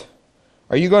want.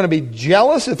 Are you going to be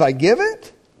jealous if I give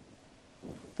it?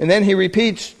 And then he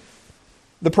repeats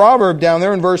the proverb down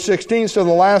there in verse 16, so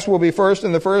the last will be first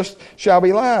and the first shall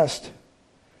be last.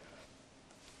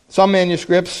 Some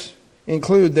manuscripts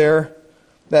include there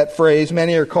that phrase,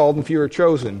 many are called and few are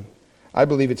chosen. I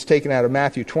believe it's taken out of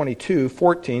Matthew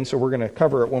 22:14, so we're going to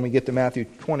cover it when we get to Matthew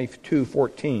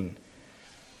 22:14.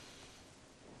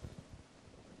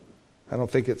 I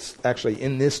don't think it's actually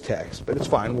in this text, but it's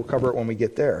fine. We'll cover it when we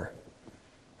get there.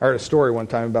 I heard a story one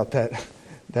time about that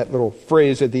little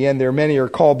phrase at the end there, many are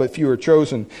called but few are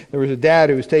chosen. There was a dad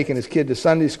who was taking his kid to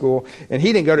Sunday school, and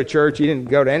he didn't go to church, he didn't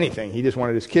go to anything. He just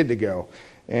wanted his kid to go.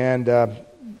 And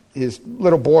his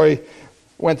little boy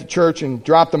went to church and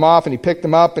dropped him off, and he picked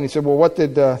him up, and he said, well,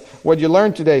 what'd you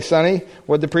learn today, Sonny?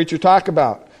 What'd the preacher talk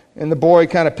about? And the boy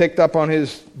kind of picked up on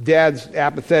his dad's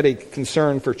apathetic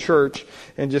concern for church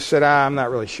and just said, I'm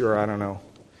not really sure, I don't know.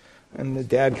 And the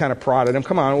dad kind of prodded him,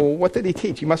 come on, well, what did he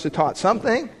teach? He must have taught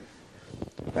something.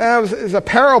 It was a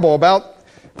parable about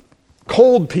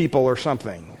cold people or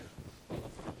something.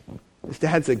 His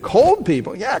dad said, cold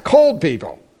people? Yeah, cold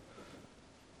people.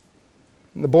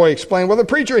 And the boy explained, well, the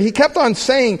preacher, he kept on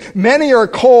saying, many are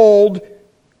cold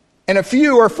and a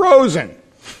few are frozen.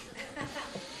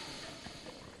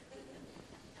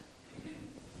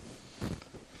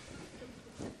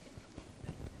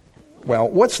 Well,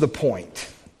 what's the point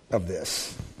of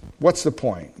this? What's the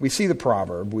point? We see the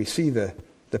proverb, we see the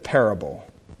parable.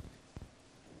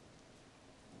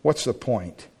 What's the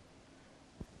point?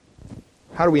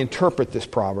 How do we interpret this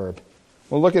proverb?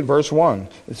 Well, look at verse 1.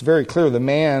 It's very clear. The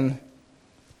man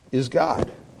is God.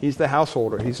 He's the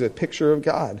householder. He's a picture of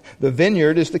God. The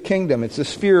vineyard is the kingdom. It's the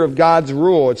sphere of God's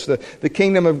rule. It's the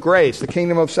kingdom of grace, the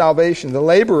kingdom of salvation. The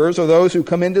laborers are those who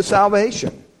come into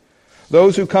salvation,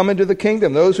 those who come into the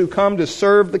kingdom, those who come to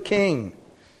serve the king.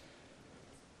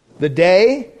 The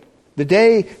day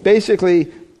basically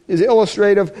is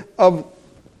illustrative of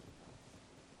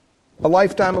a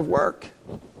lifetime of work.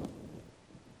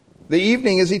 The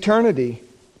evening is eternity.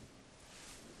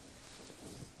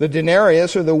 The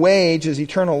denarius, or the wage, is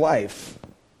eternal life.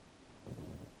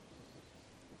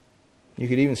 You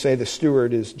could even say the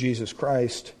steward is Jesus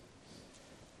Christ.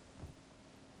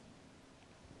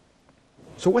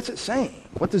 So what's it saying?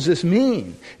 What does this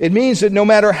mean? It means that no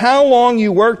matter how long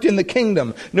you worked in the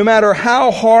kingdom, no matter how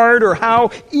hard or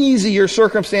how easy your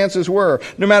circumstances were,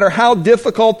 no matter how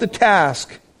difficult the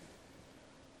task,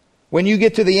 when you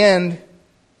get to the end,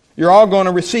 you're all going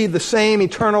to receive the same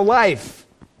eternal life.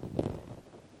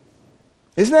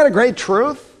 Isn't that a great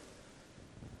truth?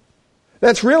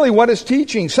 That's really what it's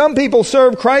teaching. Some people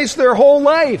serve Christ their whole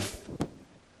life.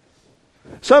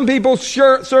 Some people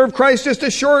serve Christ just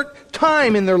a short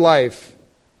time in their life.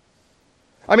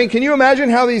 I mean, can you imagine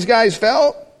how these guys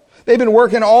felt? They've been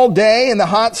working all day in the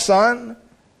hot sun.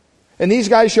 And these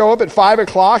guys show up at 5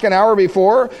 o'clock an hour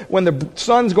before when the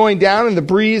sun's going down and the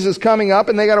breeze is coming up,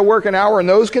 and they got to work an hour in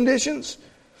those conditions.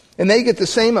 And they get the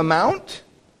same amount.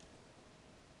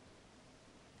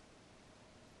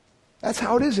 That's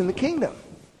how it is in the kingdom.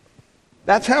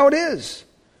 That's how it is.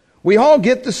 We all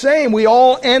get the same. We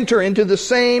all enter into the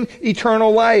same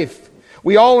eternal life.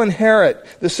 We all inherit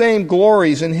the same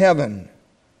glories in heaven.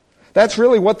 That's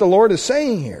really what the Lord is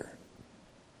saying here.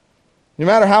 No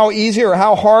matter how easy or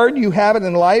how hard you have it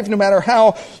in life, no matter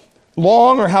how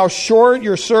long or how short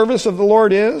your service of the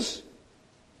Lord is,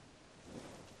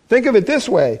 think of it this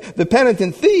way. The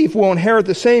penitent thief will inherit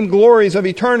the same glories of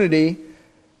eternity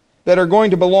that are going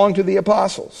to belong to the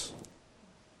apostles.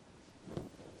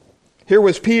 Here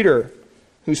was Peter,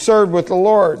 who served with the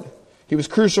Lord. He was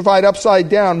crucified upside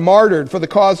down, martyred for the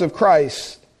cause of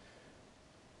Christ.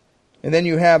 And then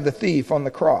you have the thief on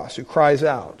the cross who cries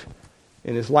out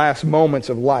in his last moments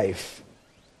of life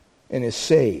and is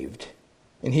saved.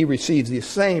 And he receives the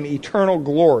same eternal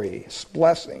glory,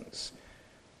 blessings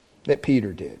that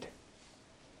Peter did.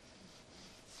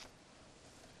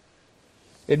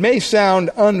 It may sound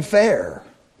unfair.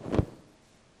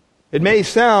 It may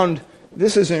sound,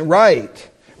 this isn't right.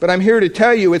 But I'm here to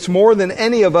tell you it's more than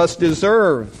any of us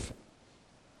deserve.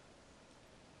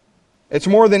 It's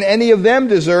more than any of them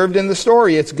deserved in the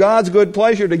story. It's God's good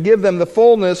pleasure to give them the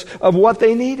fullness of what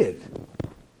they needed.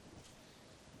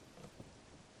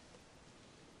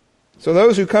 So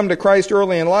those who come to Christ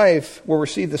early in life will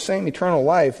receive the same eternal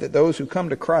life that those who come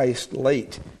to Christ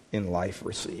late in life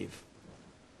receive.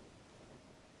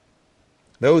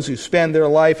 Those who spend their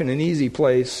life in an easy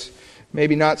place,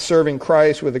 maybe not serving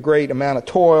Christ with a great amount of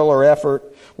toil or effort,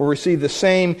 will receive the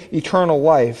same eternal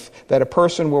life that a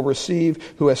person will receive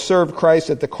who has served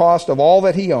Christ at the cost of all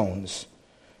that he owns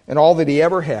and all that he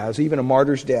ever has, even a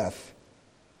martyr's death.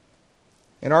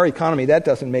 In our economy, that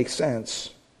doesn't make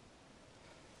sense.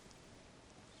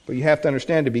 But you have to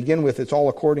understand, to begin with, it's all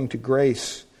according to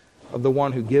grace of the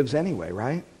one who gives anyway,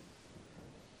 right?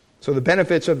 So the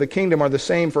benefits of the kingdom are the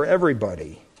same for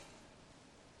everybody.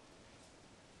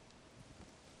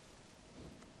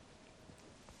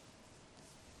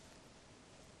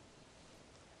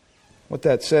 What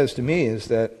that says to me is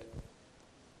that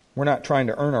we're not trying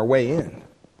to earn our way in.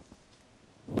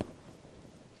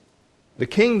 The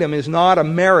kingdom is not a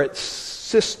merit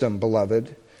system,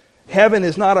 beloved. Heaven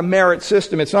is not a merit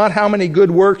system. It's not how many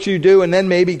good works you do and then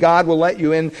maybe God will let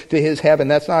you into His heaven.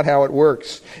 That's not how it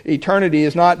works. Eternity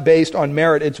is not based on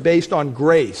merit. It's based on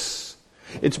grace.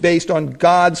 It's based on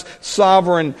God's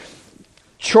sovereign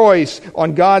choice,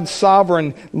 on God's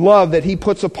sovereign love that He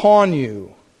puts upon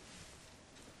you.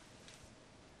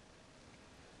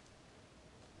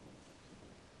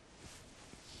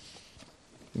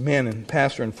 A man and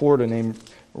pastor in Florida named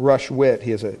Rush Witt,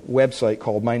 he has a website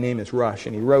called My Name is Rush,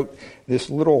 and he wrote this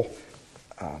little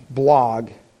blog.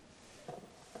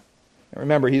 Now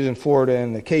remember, he's in Florida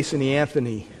in the Casey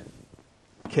Anthony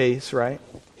case, right?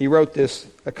 He wrote this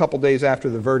a couple days after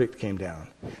the verdict came down.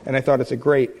 And I thought it's a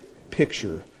great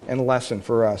picture and lesson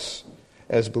for us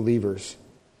as believers.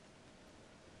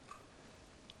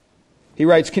 He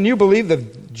writes, "Can you believe the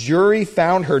jury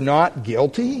found her not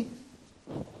guilty?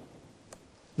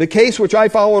 The case, which I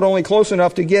followed only close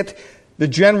enough to get the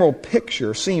general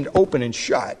picture, seemed open and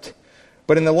shut.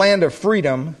 But in the land of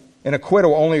freedom, an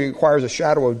acquittal only requires a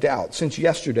shadow of doubt. Since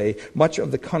yesterday, much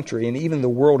of the country and even the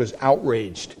world is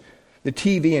outraged. The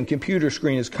TV and computer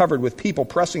screen is covered with people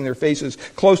pressing their faces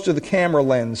close to the camera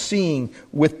lens, seething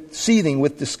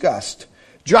with disgust.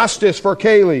 Justice for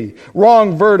Kaylee.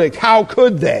 Wrong verdict. How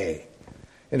could they?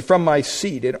 And from my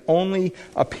seat, it only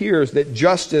appears that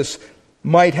justice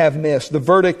might have missed. The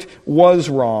verdict was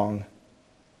wrong,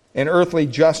 and earthly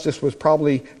justice was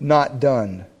probably not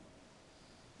done.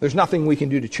 There's nothing we can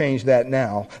do to change that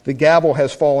now. The gavel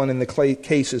has fallen and the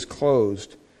case is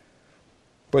closed.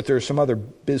 But there's some other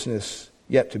business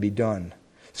yet to be done.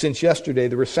 Since yesterday,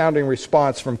 the resounding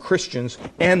response from Christians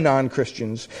and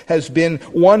non-Christians has been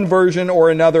one version or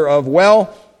another of,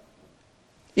 well,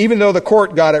 even though the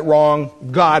court got it wrong,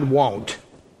 God won't.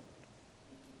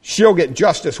 She'll get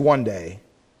justice one day.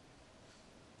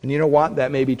 And you know what?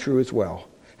 That may be true as well.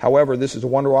 However, this is a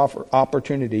wonderful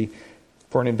opportunity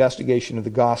for an investigation of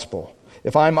the gospel.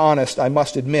 If I'm honest, I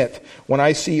must admit, when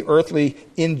I see earthly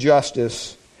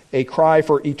injustice, a cry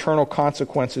for eternal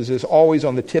consequences is always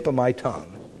on the tip of my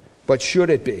tongue. But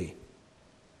should it be?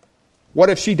 What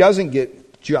if she doesn't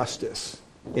get justice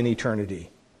in eternity?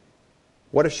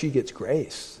 What if she gets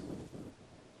grace?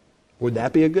 Would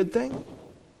that be a good thing?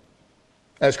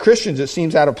 As Christians, it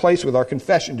seems out of place with our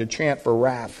confession to chant for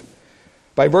wrath.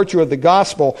 By virtue of the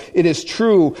gospel, it is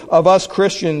true of us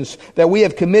Christians that we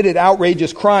have committed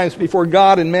outrageous crimes before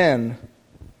God and men.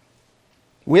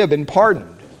 We have been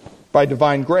pardoned by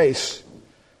divine grace.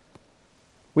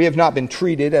 We have not been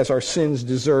treated as our sins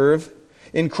deserve.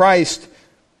 In Christ,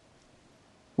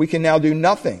 we can now do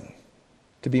nothing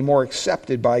to be more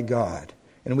accepted by God,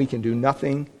 and we can do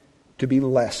nothing to be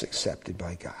less accepted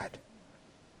by God.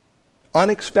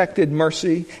 Unexpected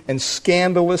mercy and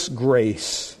scandalous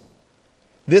grace.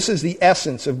 This is the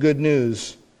essence of good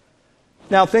news.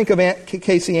 Now think of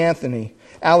Casey Anthony.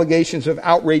 Allegations of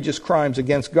outrageous crimes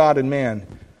against God and man.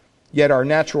 Yet our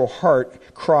natural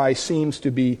heart cry seems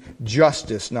to be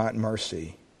justice, not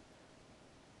mercy.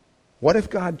 What if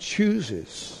God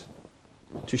chooses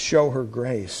to show her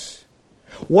grace?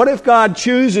 What if God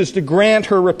chooses to grant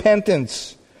her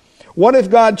repentance? What if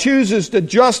God chooses to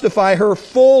justify her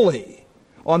fully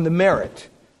on the merit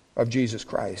of Jesus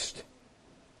Christ?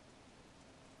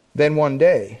 Then one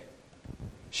day,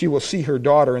 she will see her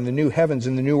daughter in the new heavens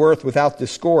and the new earth without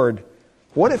discord.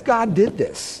 What if God did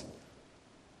this?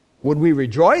 Would we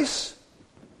rejoice?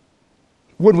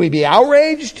 Would we be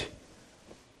outraged?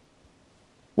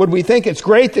 Would we think it's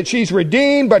great that she's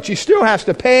redeemed, but she still has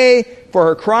to pay for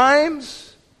her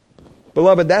crimes?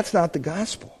 Beloved, that's not the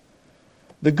gospel.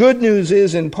 The good news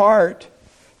is, in part,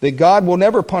 that God will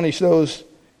never punish those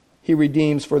He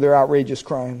redeems for their outrageous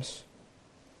crimes.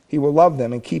 He will love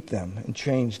them and keep them and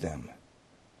change them.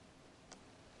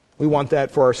 We want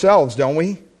that for ourselves, don't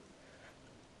we?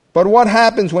 But what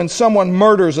happens when someone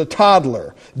murders a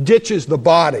toddler, ditches the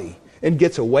body, and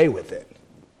gets away with it?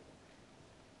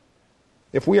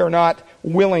 If we are not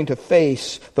willing to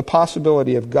face the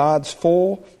possibility of God's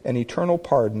full and eternal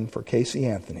pardon for Casey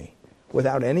Anthony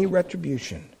without any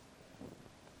retribution,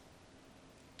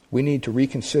 we need to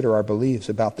reconsider our beliefs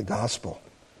about the gospel.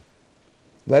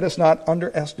 Let us not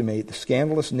underestimate the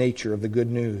scandalous nature of the good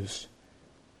news.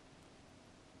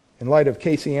 In light of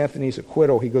Casey Anthony's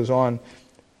acquittal, he goes on,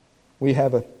 we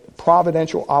have a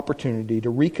providential opportunity to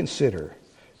reconsider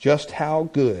just how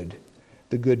good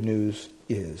the good news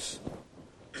is.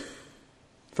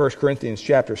 1 Corinthians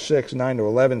chapter 6, 9 to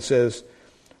 11 says,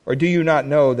 or do you not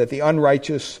know that the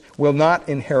unrighteous will not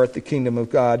inherit the kingdom of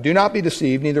God? Do not be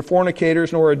deceived, neither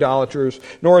fornicators, nor idolaters,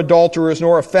 nor adulterers,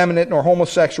 nor effeminate, nor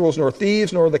homosexuals, nor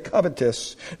thieves, nor the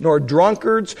covetous, nor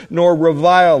drunkards, nor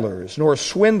revilers, nor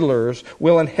swindlers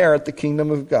will inherit the kingdom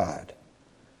of God.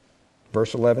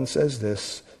 Verse 11 says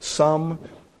this, such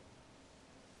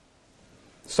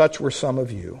were some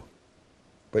of you,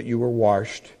 but you were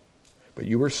washed, but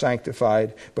you were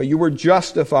sanctified, but you were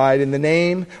justified in the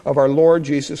name of our Lord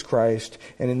Jesus Christ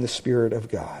and in the Spirit of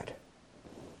God.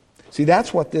 See,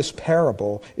 that's what this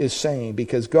parable is saying,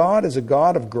 because God is a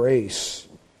God of grace.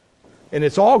 And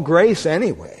it's all grace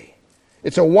anyway.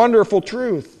 It's a wonderful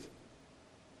truth.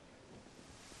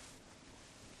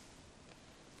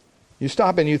 You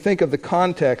stop and you think of the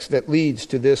context that leads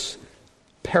to this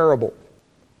parable.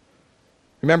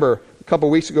 Remember, a couple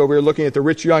of weeks ago we were looking at the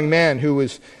rich young man who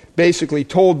was basically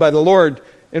told by the Lord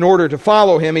in order to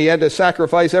follow him he had to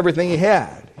sacrifice everything he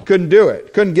had. He couldn't do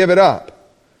it. Couldn't give it up.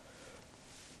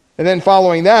 And then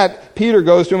following that, Peter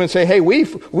goes to him and says, hey,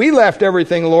 we left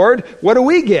everything, Lord. What do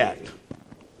we get?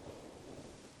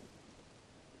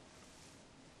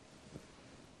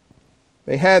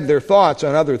 They had their thoughts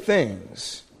on other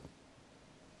things.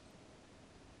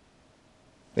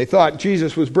 They thought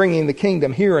Jesus was bringing the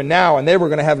kingdom here and now, and they were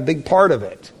going to have a big part of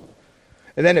it.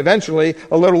 And then eventually,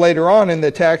 a little later on in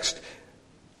the text,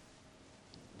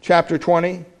 chapter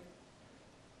 20,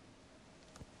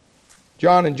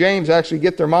 John and James actually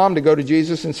get their mom to go to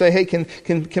Jesus and say, hey, can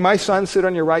my son sit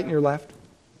on your right and your left?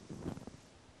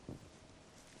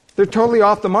 They're totally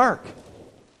off the mark.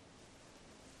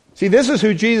 See, this is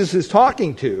who Jesus is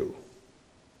talking to.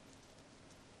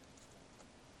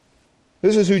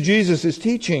 This is who Jesus is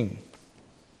teaching.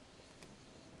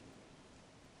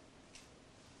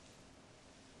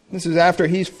 This is after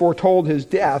he's foretold his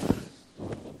death.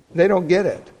 They don't get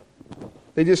it.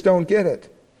 They just don't get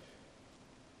it.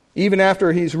 Even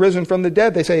after he's risen from the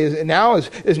dead, they say, is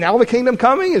now the kingdom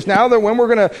coming? Is now that when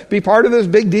we're going to be part of this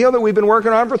big deal that we've been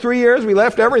working on for 3 years? We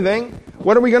left everything.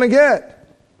 What are we going to get?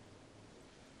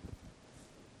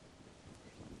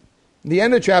 At the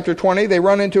end of chapter 20, they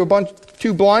run into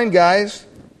two blind guys.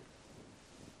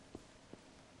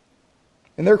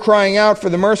 And they're crying out for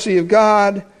the mercy of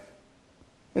God.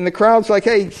 And the crowd's like,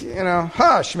 hey,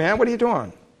 hush, man, what are you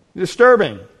doing? You're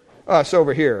disturbing us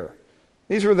over here.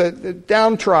 These were the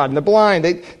downtrodden, the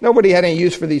blind. Nobody had any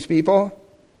use for these people.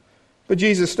 But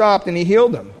Jesus stopped and he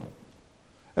healed them.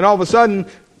 And all of a sudden,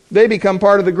 they become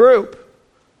part of the group.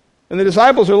 And the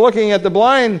disciples are looking at the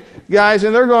blind guys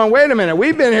and they're going, wait a minute,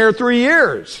 we've been here 3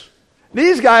 years.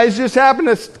 These guys just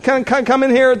happen to come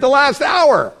in here at the last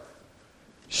hour.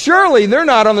 Surely they're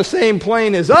not on the same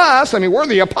plane as us. I mean, we're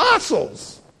the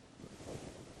apostles.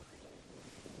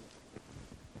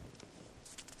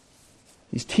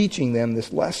 He's teaching them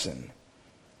this lesson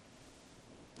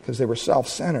because they were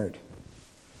self-centered.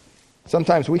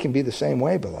 Sometimes we can be the same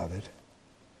way, beloved.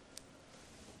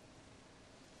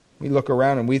 We look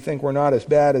around and we think we're not as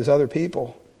bad as other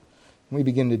people. We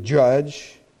begin to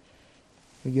judge.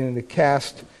 We begin to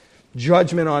cast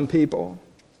judgment on people.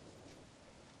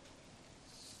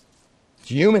 It's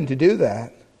human to do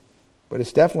that, but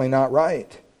it's definitely not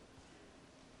right.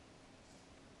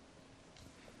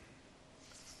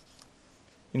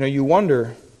 You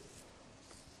wonder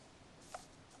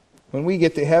when we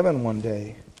get to heaven one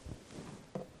day.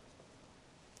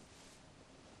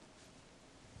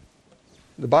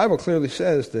 The Bible clearly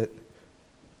says that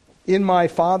in my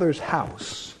Father's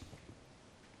house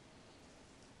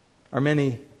are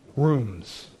many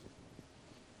rooms.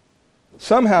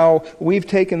 Somehow we've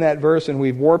taken that verse and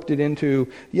we've warped it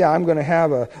into, I'm going to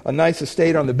have a nice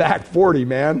estate on the back 40,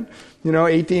 man.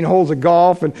 18 holes of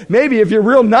golf. And maybe if you're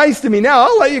real nice to me now,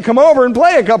 I'll let you come over and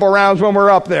play a couple rounds when we're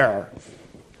up there.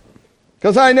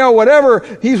 Because I know whatever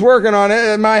he's working on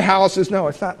at my house is, no,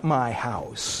 it's not my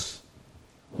house.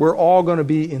 We're all going to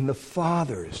be in the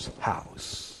Father's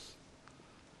house.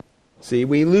 See,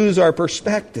 we lose our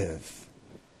perspective.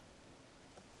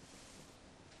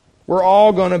 We're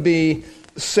all going to be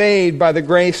saved by the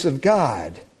grace of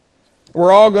God.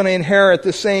 We're all going to inherit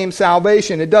the same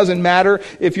salvation. It doesn't matter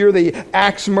if you're the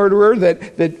axe murderer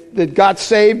that got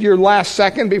saved your last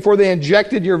second before they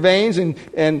injected your veins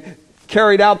and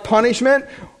carried out punishment,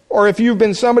 or if you've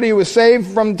been somebody who was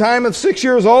saved from the time of 6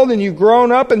 years old and you've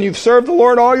grown up and you've served the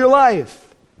Lord all your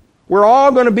life. We're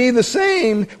all going to be the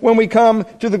same when we come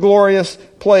to the glorious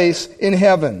place in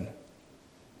heaven.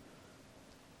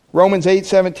 Romans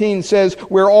 8:17 says,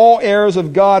 we're all heirs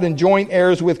of God and joint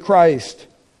heirs with Christ.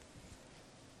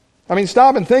 I mean,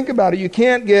 stop and think about it. You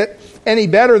can't get any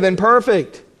better than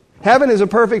perfect. Heaven is a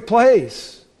perfect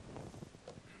place.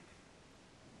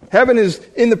 Heaven is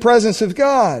in the presence of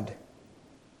God.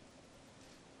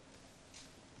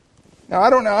 Now, I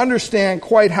don't understand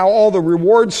quite how all the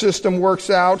reward system works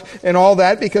out and all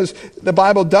that, because the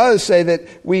Bible does say that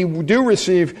we do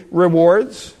receive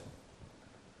rewards.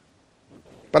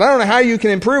 But I don't know how you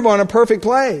can improve on a perfect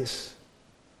place.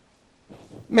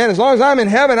 Man, as long as I'm in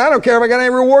heaven, I don't care if I got any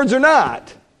rewards or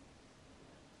not.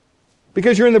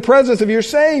 Because you're in the presence of your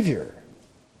Savior.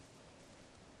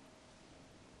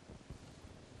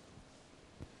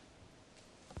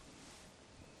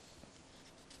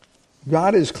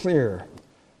 God is clear,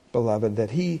 beloved,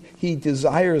 that He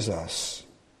desires us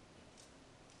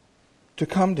to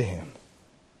come to Him.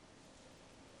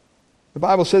 The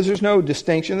Bible says there's no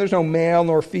distinction. There's no male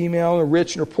nor female, nor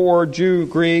rich nor poor, Jew,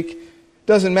 Greek.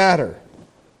 Doesn't matter.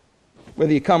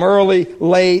 Whether you come early,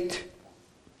 late.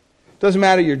 Doesn't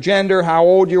matter your gender, how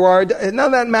old you are. None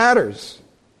of that matters.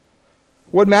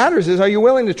 What matters is, are you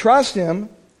willing to trust Him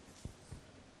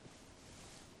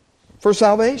for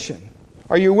salvation?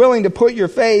 Are you willing to put your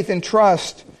faith and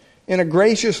trust in a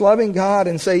gracious, loving God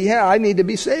and say, yeah, I need to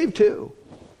be saved too?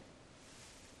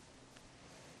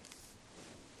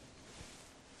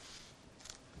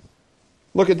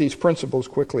 Look at these principles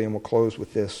quickly and we'll close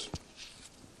with this.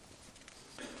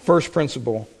 First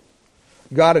principle,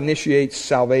 God initiates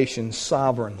salvation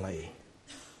sovereignly.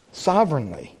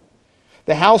 Sovereignly.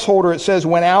 The householder, it says,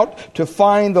 went out to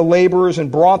find the laborers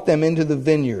and brought them into the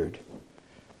vineyard.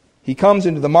 He comes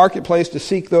into the marketplace to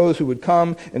seek those who would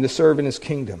come and to serve in His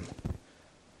kingdom.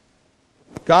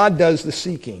 God does the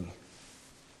seeking.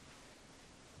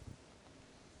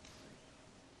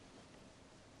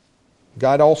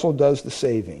 God also does the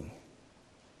saving.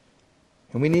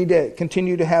 And we need to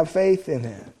continue to have faith in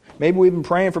that. Maybe we've been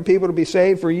praying for people to be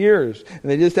saved for years, and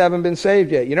they just haven't been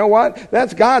saved yet. You know what?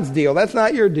 That's God's deal. That's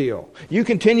not your deal. You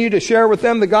continue to share with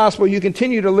them the gospel. You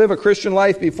continue to live a Christian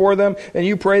life before them, and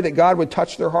you pray that God would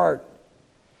touch their heart.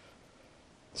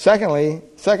 Secondly,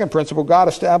 second principle, God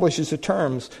establishes the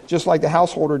terms, just like the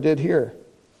householder did here.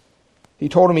 He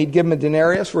told him He'd give him a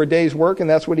denarius for a day's work, and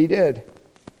that's what he did.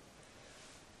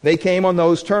 They came on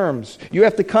those terms. You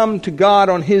have to come to God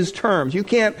on His terms. You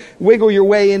can't wiggle your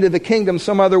way into the kingdom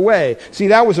some other way. See,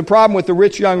 that was the problem with the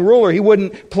rich young ruler. He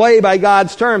wouldn't play by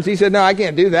God's terms. He said, no, I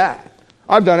can't do that.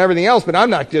 I've done everything else, but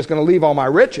I'm not just going to leave all my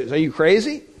riches. Are you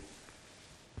crazy?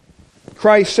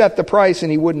 Christ set the price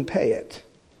and He wouldn't pay it.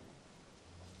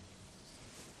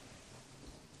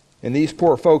 And these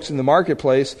poor folks in the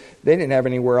marketplace, they didn't have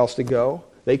anywhere else to go.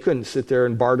 They couldn't sit there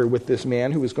and barter with this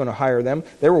man who was going to hire them.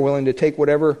 They were willing to take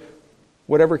whatever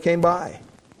came by.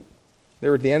 They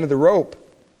were at the end of the rope.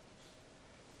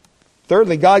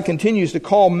 Thirdly, God continues to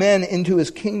call men into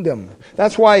His kingdom.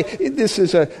 That's why this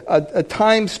is a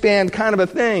time span kind of a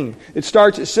thing. It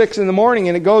starts at 6 in the morning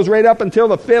and it goes right up until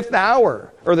the 5th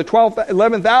hour or the 12th,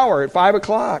 11th hour at 5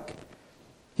 o'clock.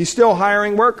 He's still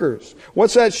hiring workers.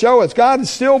 What's that show us? God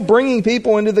is still bringing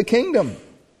people into the kingdom.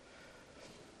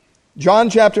 John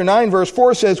chapter 9 verse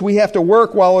 4 says we have to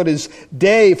work while it is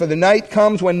day, for the night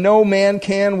comes when no man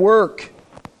can work.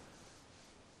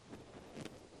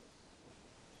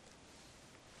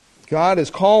 God is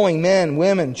calling men,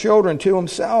 women, children to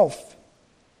Himself.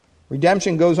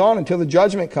 Redemption goes on until the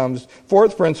judgment comes.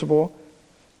 Fourth principle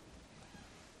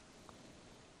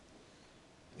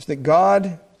is that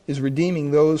God is redeeming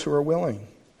those who are willing.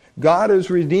 God is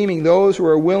redeeming those who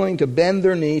are willing to bend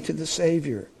their knee to the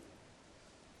Savior.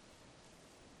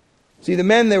 See, the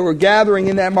men that were gathering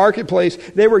in that marketplace,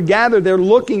 they were gathered, they're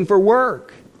looking for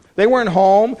work. They weren't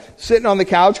home, sitting on the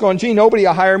couch going, gee, nobody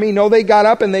will hire me. No, they got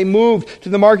up and they moved to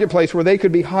the marketplace where they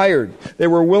could be hired. They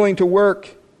were willing to work.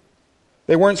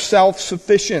 They weren't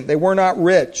self-sufficient. They were not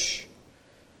rich.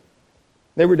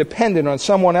 They were dependent on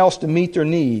someone else to meet their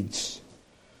needs.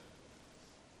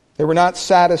 They were not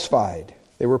satisfied.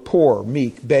 They were poor,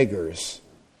 meek, beggars.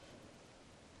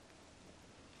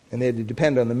 And they had to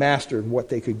depend on the master and what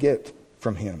they could get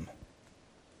from him.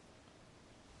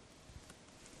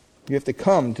 You have to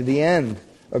come to the end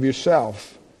of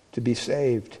yourself to be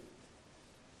saved.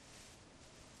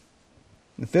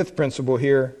 The fifth principle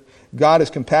here, God is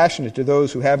compassionate to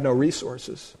those who have no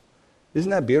resources.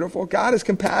 Isn't that beautiful? God is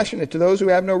compassionate to those who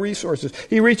have no resources.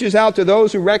 He reaches out to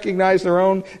those who recognize their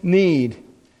own need.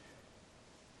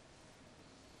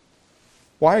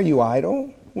 Why are you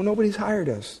idle? Well, nobody's hired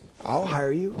us. I'll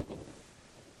hire you.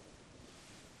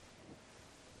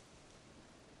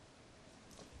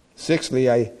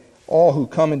 Sixthly, all who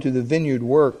come into the vineyard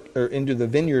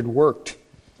worked.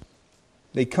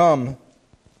 They come,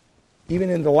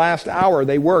 even in the last hour,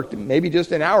 they worked. Maybe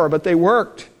just an hour, but they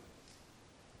worked.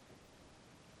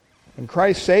 When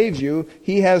Christ saves you,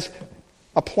 He has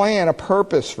a plan, a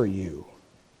purpose for you.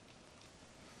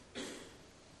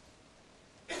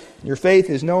 Your faith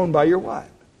is known by your what?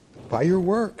 By your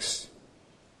works.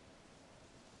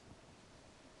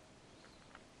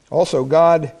 Also,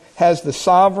 God has the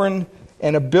sovereign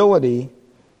and ability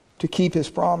to keep His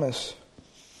promise.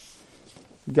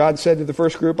 God said to the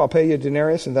first group, I'll pay you a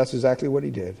denarius, and that's exactly what He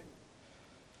did.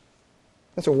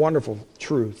 That's a wonderful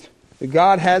truth. That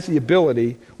God has the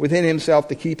ability within Himself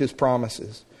to keep His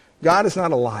promises. God is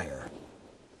not a liar.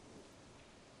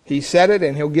 He said it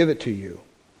and He'll give it to you.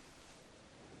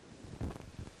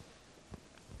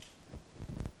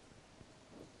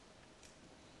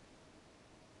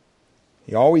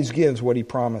 He always gives what He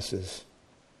promises.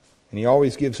 And He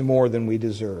always gives more than we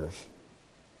deserve.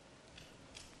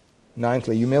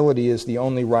 Ninthly, humility is the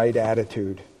only right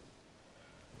attitude.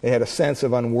 They had a sense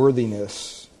of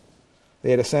unworthiness.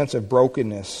 They had a sense of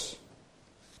brokenness.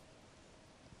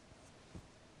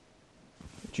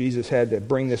 Jesus had to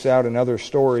bring this out in other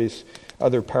stories,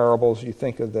 other parables. You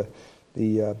think of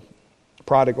the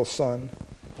prodigal son.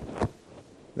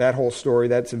 That whole story,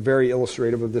 that's very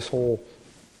illustrative of this whole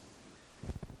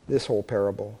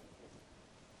parable.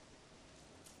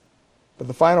 But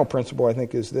the final principle, I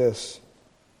think, is this.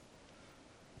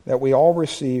 That we all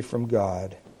receive from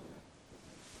God.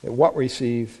 That what we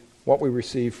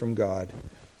receive from God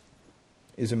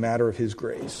is a matter of His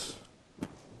grace.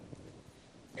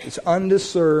 It's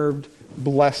undeserved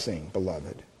blessing,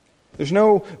 beloved. There's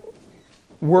no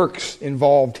works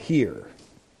involved here.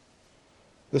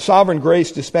 The sovereign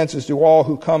grace dispenses to all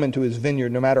who come into His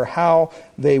vineyard, no matter how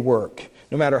they work,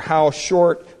 no matter how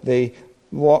short they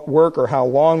work or how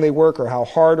long they work or how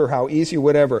hard or how easy,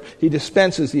 whatever. He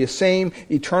dispenses the same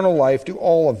eternal life to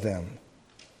all of them.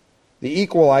 The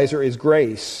equalizer is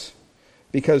grace,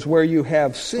 because where you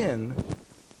have sin,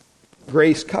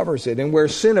 grace covers it. And where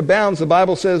sin abounds, the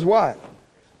Bible says what?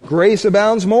 Grace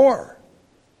abounds more.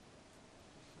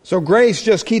 So grace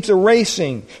just keeps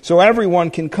erasing so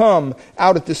everyone can come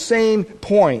out at the same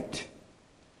point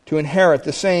to inherit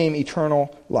the same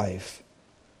eternal life.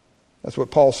 That's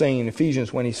what Paul's saying in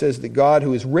Ephesians when he says that God,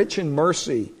 who is rich in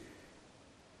mercy,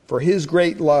 for His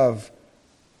great love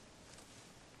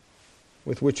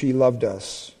with which He loved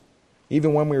us,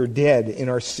 even when we were dead in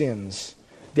our sins,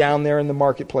 down there in the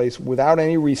marketplace without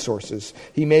any resources,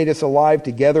 He made us alive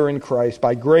together in Christ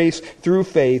by grace through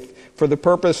faith for the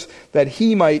purpose that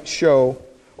He might show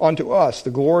unto us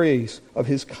the glories of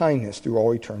His kindness through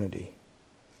all eternity.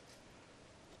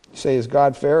 You say, is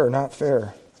God fair or not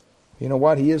fair? You know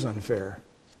what? He is unfair.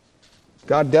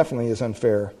 God definitely is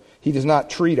unfair. He does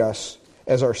not treat us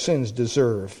as our sins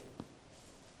deserve.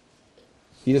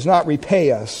 He does not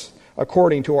repay us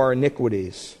according to our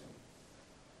iniquities.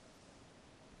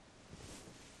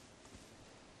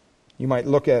 You might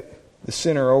look at the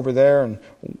sinner over there and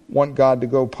want God to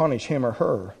go punish him or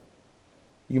her.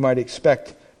 You might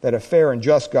expect that a fair and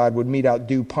just God would mete out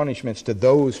due punishments to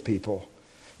those people.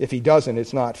 If He doesn't,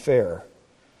 it's not fair.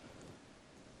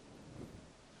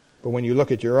 But when you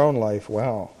look at your own life,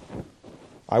 wow,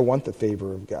 I want the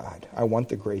favor of God. I want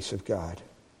the grace of God.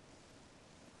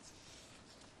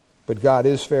 But God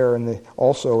is fair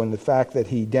also in the fact that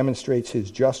He demonstrates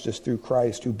His justice through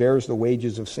Christ, who bears the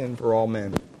wages of sin for all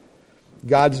men.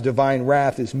 God's divine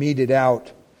wrath is meted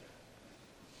out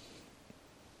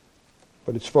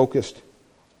but it's focused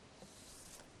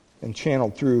and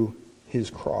channeled through his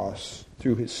cross,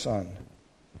 through his Son.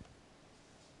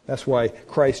 That's why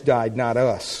Christ died, not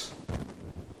us.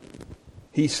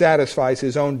 He satisfies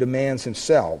his own demands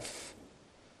himself.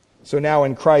 So now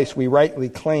in Christ we rightly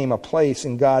claim a place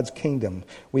in God's kingdom.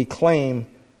 We claim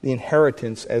the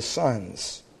inheritance as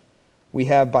sons. We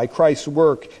have, by Christ's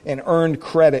work, an earned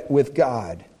credit with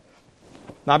God.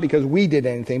 Not because we did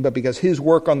anything, but because his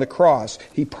work on the cross.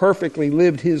 He perfectly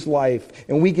lived his life,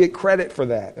 and we get credit for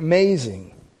that.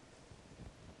 Amazing.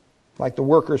 Like the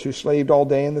workers who slaved all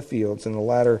day in the fields, and the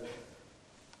latter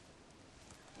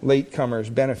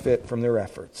latecomers benefit from their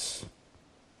efforts.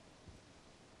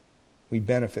 We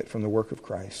benefit from the work of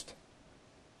Christ.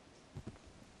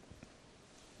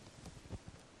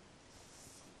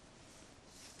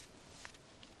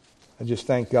 I just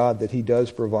thank God that he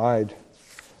does provide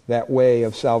that way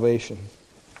of salvation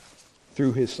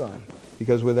through his Son,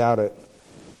 because without it,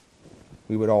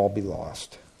 we would all be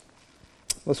lost.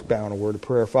 Let's bow in a word of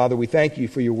prayer. Father, we thank you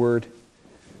for your word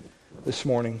this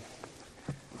morning.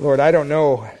 Lord, I don't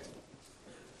know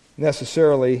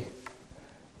necessarily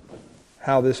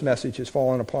how this message has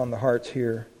fallen upon the hearts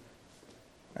here.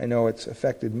 I know it's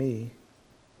affected me.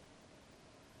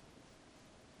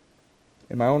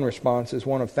 And my own response is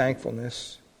one of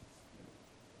thankfulness.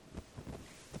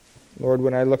 Lord,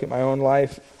 when I look at my own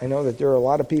life, I know that there are a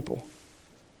lot of people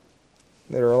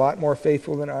that are a lot more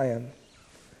faithful than I am,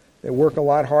 that work a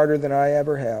lot harder than I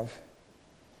ever have,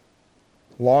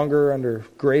 longer under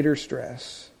greater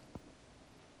stress.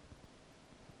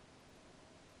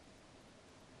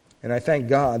 And I thank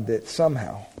God that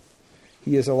somehow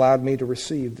he has allowed me to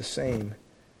receive the same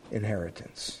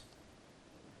inheritance.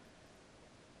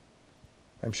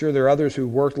 I'm sure there are others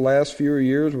who've worked less, fewer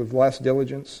years with less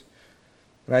diligence.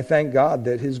 And I thank God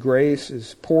that his grace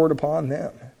is poured upon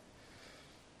them.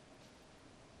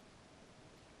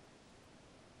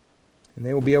 And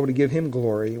they will be able to give him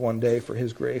glory one day for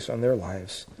his grace on their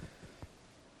lives.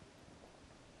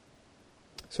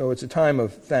 So it's a time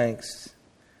of thanks.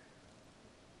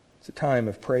 It's a time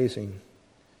of praising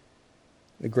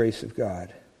the grace of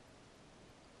God.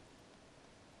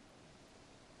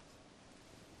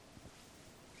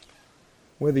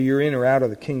 Whether you're in or out of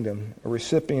the kingdom, a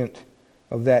recipient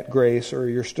of that grace, or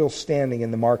you're still standing in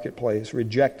the marketplace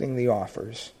rejecting the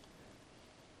offers,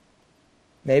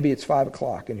 maybe it's 5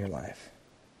 o'clock in your life.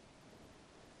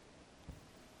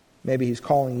 Maybe he's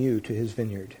calling you to his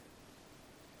vineyard.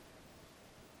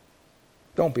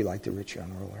 Don't be like the rich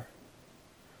young ruler.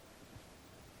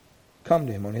 Come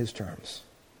to him on his terms.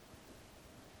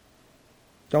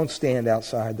 Don't stand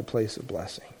outside the place of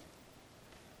blessing,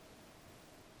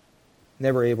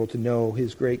 never able to know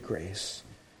his great grace,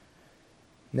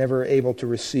 never able to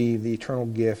receive the eternal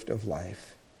gift of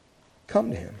life.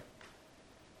 Come to him.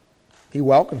 He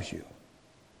welcomes you.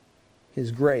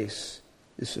 His grace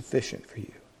is sufficient for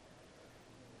you.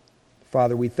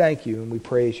 Father, we thank you and we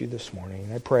praise you this morning.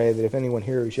 And I pray that if anyone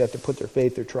here has yet to put their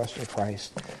faith or trust in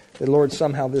Christ, that, Lord,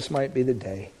 somehow this might be the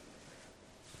day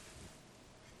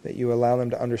that you allow them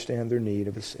to understand their need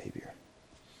of a Savior.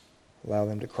 Allow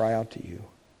them to cry out to you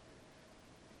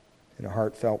in a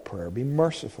heartfelt prayer. Be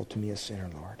merciful to me, a sinner,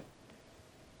 Lord.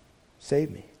 Save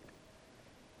me.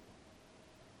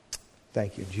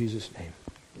 Thank you. In Jesus' name,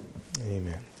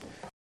 amen.